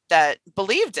friends that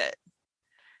believed it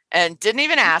and didn't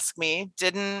even ask me,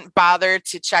 didn't bother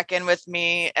to check in with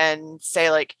me and say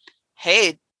like,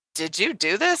 hey, did you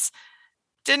do this?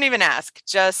 Didn't even ask,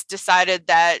 just decided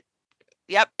that,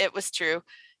 yep, it was true.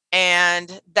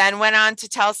 And then went on to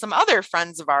tell some other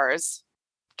friends of ours,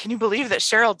 can you believe that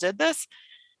Cheryl did this?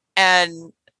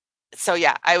 And so,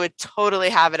 yeah, I would totally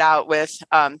have it out with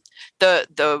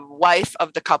the wife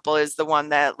of the couple is the one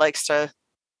that likes to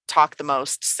talk the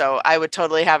most. So I would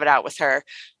totally have it out with her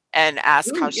and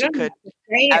ask how she could.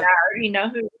 I already know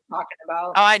who you're talking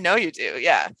about. Oh, I know you do.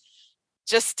 Yeah.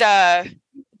 Just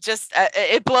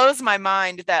it blows my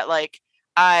mind that like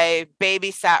I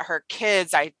babysat her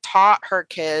kids. I taught her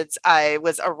kids. I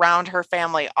was around her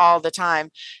family all the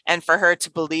time. And for her to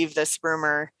believe this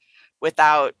rumor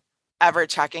without ever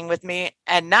checking with me,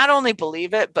 and not only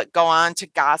believe it, but go on to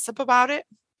gossip about it.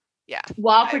 Yeah.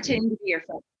 While pretending to be your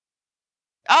friend.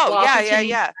 Oh,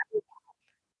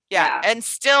 yeah. And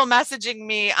still messaging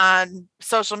me on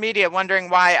social media, wondering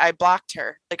why I blocked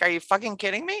her. Like, are you fucking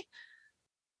kidding me?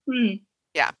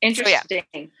 Yeah. Interesting. So,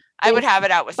 yeah, I would have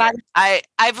it out with her.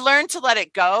 I've learned to let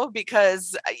it go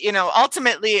because,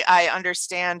 ultimately I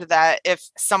understand that if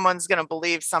someone's going to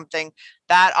believe something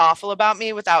that awful about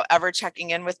me without ever checking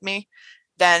in with me,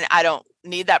 then I don't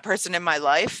need that person in my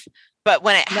life. But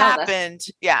when it happened,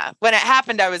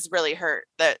 I was really hurt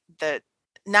that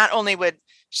not only would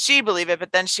she believe it,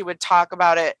 but then she would talk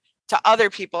about it to other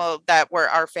people that were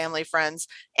our family friends,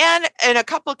 and in a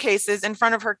couple cases in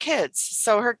front of her kids.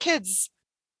 So her kids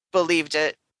believed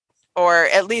it, or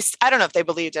at least, I don't know if they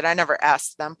believed it. I never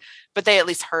asked them, but they at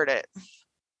least heard it.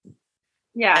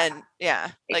 Yeah. And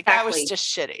like that was just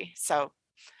shitty. So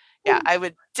yeah, I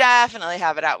would definitely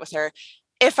have it out with her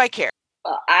if I care.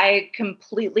 Well, I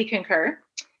completely concur.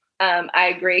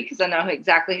 I agree because I know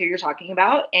exactly who you're talking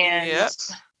about. And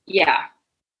yeah.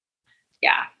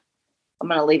 I'm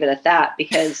going to leave it at that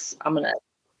because I'm going to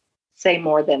say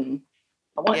more than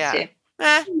I want to.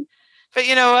 But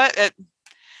you know what?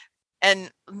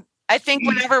 And I think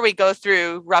whenever we go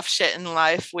through rough shit in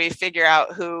life, we figure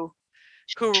out who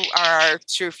are our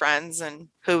true friends and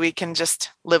who we can just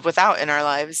live without in our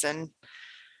lives. And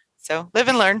so live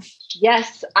and learn.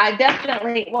 Yes, I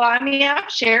definitely. Well, I mean,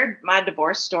 I've shared my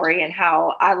divorce story and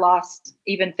how I lost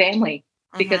even family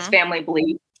because family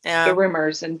believed the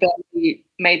rumors and family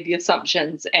made the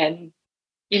assumptions. And,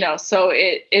 so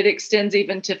it extends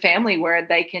even to family where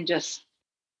they can just,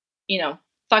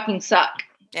 fucking suck,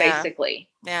 basically.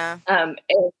 Yeah.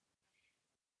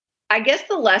 I guess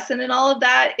the lesson in all of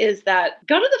that is that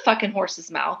go to the fucking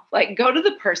horse's mouth, like go to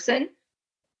the person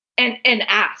and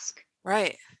ask.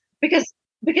 Right. Because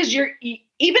even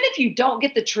if you don't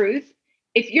get the truth,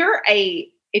 if you're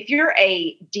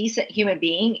a decent human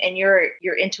being and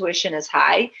your intuition is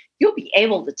high, you'll be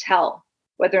able to tell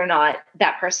whether or not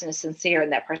that person is sincere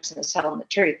and that person is telling the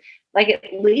truth. Like,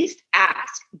 at least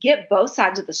ask, get both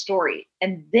sides of the story,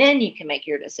 and then you can make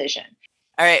your decision.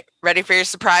 All right. Ready for your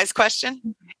surprise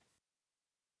question?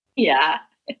 Yeah.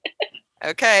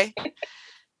 Okay.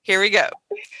 Here we go.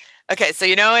 Okay. So,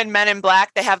 in Men in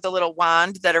Black, they have the little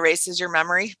wand that erases your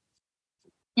memory.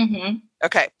 Mm-hmm.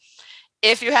 Okay.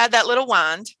 If you had that little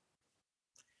wand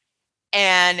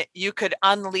and you could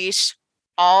unleash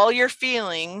all your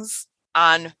feelings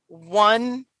on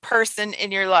one person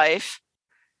in your life,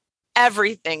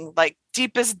 everything, like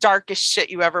deepest, darkest shit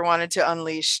you ever wanted to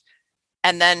unleash,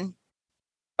 and then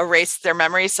erase their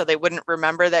memory so they wouldn't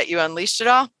remember that you unleashed it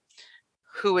all,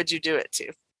 who would you do it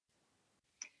to?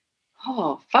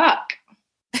 Oh, fuck.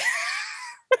 I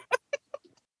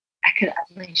could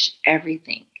unleash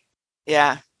everything.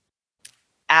 Yeah.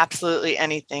 Absolutely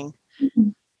anything.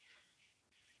 And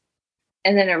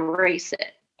then erase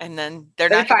it. And then they're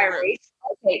not going to erase.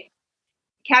 Okay.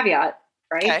 Caveat,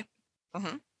 right? Okay.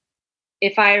 Mm-hmm.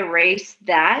 If I erase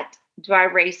that, do I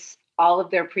erase all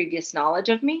of their previous knowledge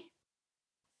of me?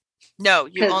 No,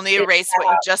 you only erase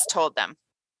what you just told them.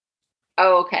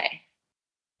 Oh, okay.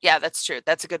 Yeah, that's true.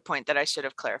 That's a good point that I should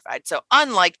have clarified. So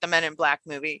unlike the Men in Black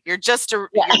movie, you're just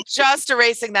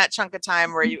erasing that chunk of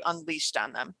time where you unleashed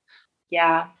on them.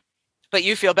 Yeah. But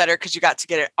you feel better because you got to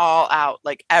get it all out,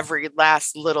 like every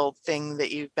last little thing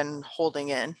that you've been holding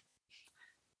in.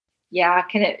 Yeah.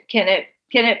 Can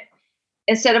it,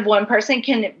 instead of one person,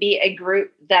 can it be a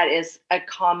group that is a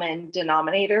common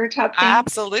denominator type thing?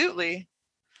 Absolutely.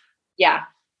 Yeah,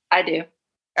 I do.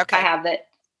 Okay. I have it.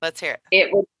 Let's hear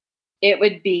it. It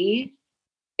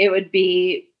would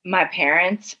be my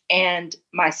parents and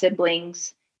my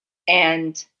siblings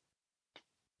and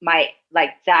my,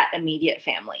 like, that immediate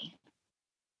family.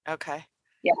 Okay.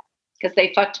 Yeah. Because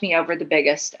they fucked me over the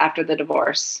biggest after the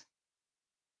divorce.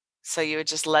 So you would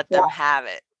just let them have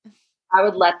it. I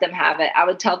would let them have it. I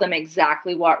would tell them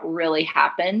exactly what really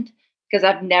happened because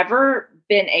I've never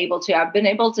been able to. I've been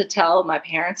able to tell my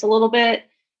parents a little bit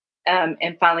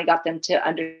and finally got them to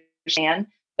understand.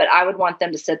 But I would want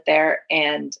them to sit there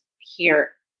and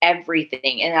hear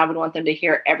everything. And I would want them to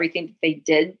hear everything that they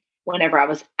did whenever I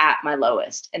was at my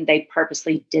lowest. And they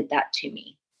purposely did that to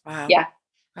me. Wow. Yeah.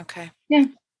 Okay. Yeah.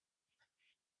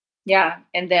 Yeah.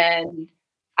 And then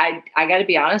I got to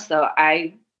be honest, though.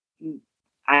 I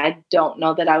don't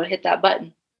know that I would hit that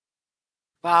button.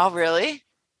 Wow, really?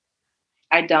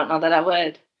 I don't know that I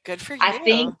would. Good for you. I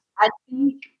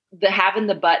think having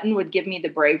the button would give me the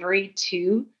bravery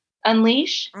to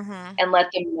unleash and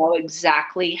let them know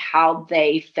exactly how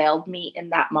they failed me in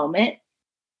that moment.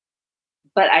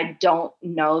 But I don't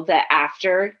know that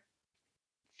after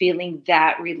feeling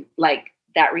that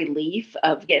that relief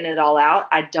of getting it all out,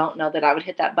 I don't know that I would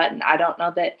hit that button. I don't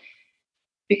know that,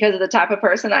 because of the type of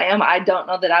person I am, I don't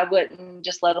know that I wouldn't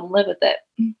just let them live with it.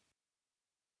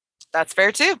 That's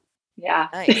fair too. Yeah.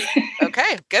 Nice.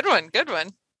 Okay. Good one. Good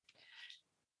one.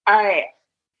 All right.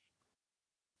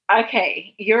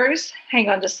 Okay. Yours. Hang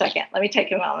on just a second. Let me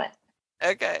take a moment.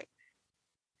 Okay.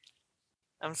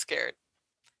 I'm scared.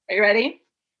 Are you ready?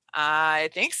 I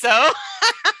think so.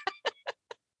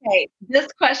 Okay.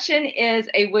 This question is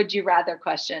a would you rather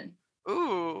question.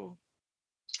 Ooh.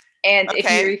 And if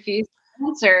you refuse to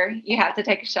answer, you have to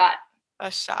take a shot.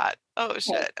 A shot. Oh,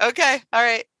 shit. Okay. All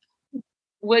right.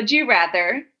 Would you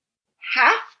rather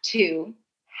have to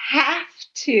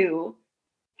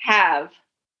have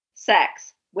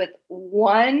sex with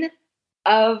one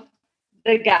of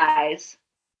the guys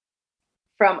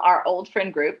from our old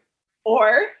friend group,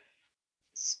 or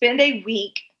spend a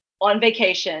week on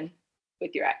vacation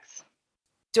with your ex?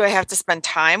 Do I have to spend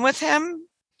time with him,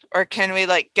 or can we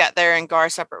like get there and go our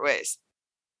separate ways?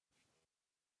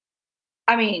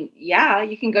 I mean, yeah,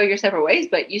 you can go your separate ways,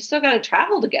 but you still got to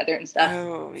travel together and stuff.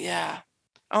 Oh, yeah.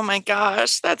 Oh my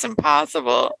gosh, that's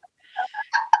impossible.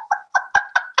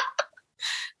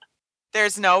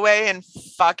 There's no way in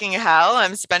fucking hell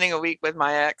I'm spending a week with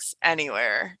my ex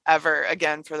anywhere ever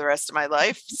again for the rest of my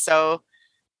life. So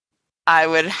I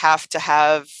would have to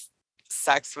have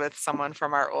sex with someone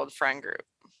from our old friend group.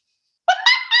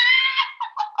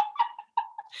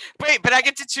 Wait, but I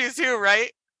get to choose who,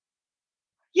 right?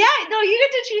 Yeah, no, you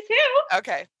get to choose who.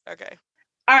 Okay.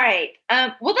 All right.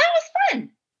 Well, that was fun.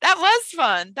 That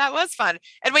was fun.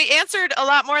 And we answered a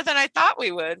lot more than I thought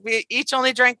we would. We each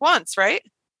only drank once, right?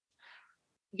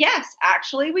 Yes,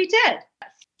 actually we did.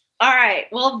 All right.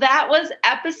 Well, that was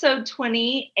episode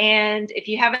 20. And if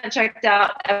you haven't checked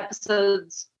out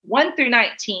episodes 1 through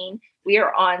 19, we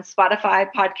are on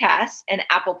Spotify podcasts and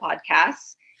Apple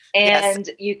podcasts. And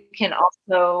you can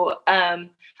also,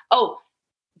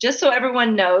 just so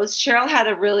everyone knows, Cheryl had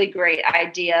a really great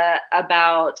idea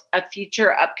about a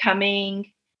future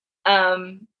upcoming,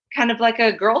 kind of like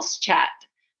a girls chat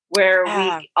where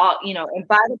we all,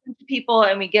 invite a bunch of people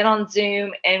and we get on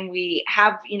Zoom and we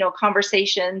have,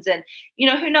 conversations and,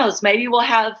 who knows, maybe we'll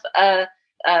have a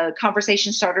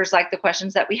conversation starters like the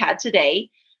questions that we had today.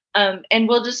 And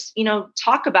we'll just,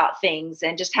 talk about things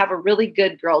and just have a really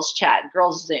good girls chat,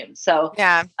 girls Zoom. So,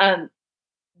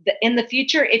 in the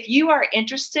future, if you are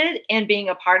interested in being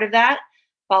a part of that,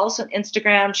 follow us on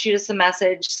Instagram, shoot us a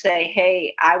message, say,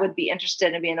 hey, I would be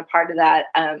interested in being a part of that.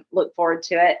 Look forward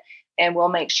to it. And we'll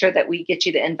make sure that we get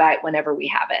you the invite whenever we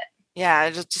have it. Yeah,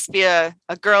 it'll just be a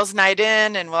girls' night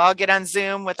in, and we'll all get on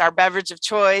Zoom with our beverage of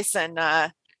choice and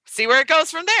see where it goes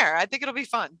from there. I think it'll be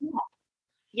fun. Yeah.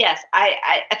 Yes, I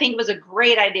think it was a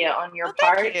great idea on your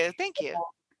part. Thank you.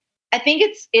 I think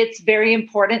it's very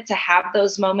important to have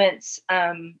those moments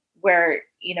where,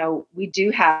 we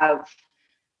do have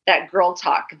that girl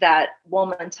talk, that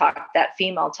woman talk, that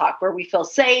female talk, where we feel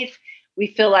safe. We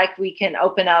feel like we can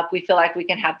open up. We feel like we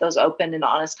can have those open and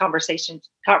honest conversations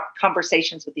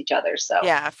with each other. So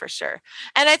yeah, for sure.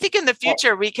 And I think in the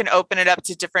future we can open it up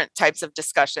to different types of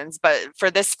discussions. But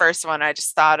for this first one, I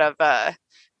just thought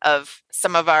of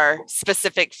some of our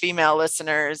specific female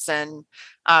listeners and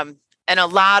a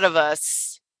lot of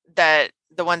us, that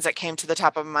the ones that came to the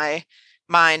top of my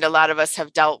mind, a lot of us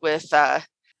have dealt with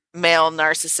male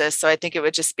narcissists. So I think it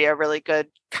would just be a really good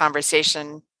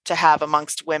conversation to have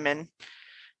amongst women,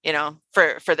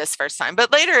 for this first time.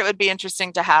 But later it would be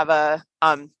interesting to have a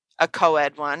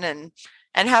co-ed one and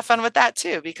have fun with that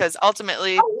too, because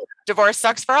ultimately divorce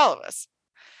sucks for all of us.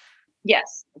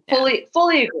 Yes, fully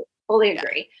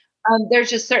agree. There's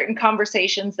just certain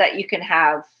conversations that you can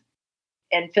have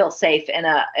and feel safe in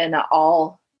a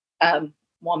all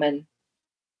woman.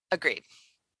 Agreed.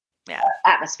 Yeah.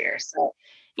 Atmosphere. So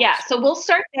yeah, so we'll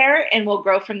start there and we'll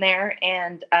grow from there.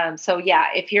 And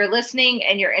if you're listening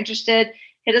and you're interested,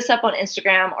 hit us up on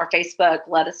Instagram or Facebook.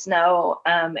 Let us know,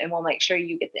 and we'll make sure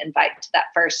you get the invite to that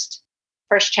first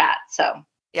chat. So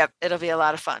yep, it'll be a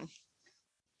lot of fun.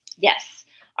 Yes.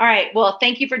 All right. Well,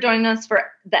 thank you for joining us for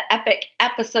the epic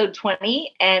episode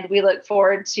 20, and we look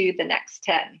forward to the next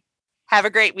 10. Have a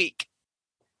great week.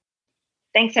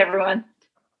 Thanks, everyone.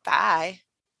 Bye.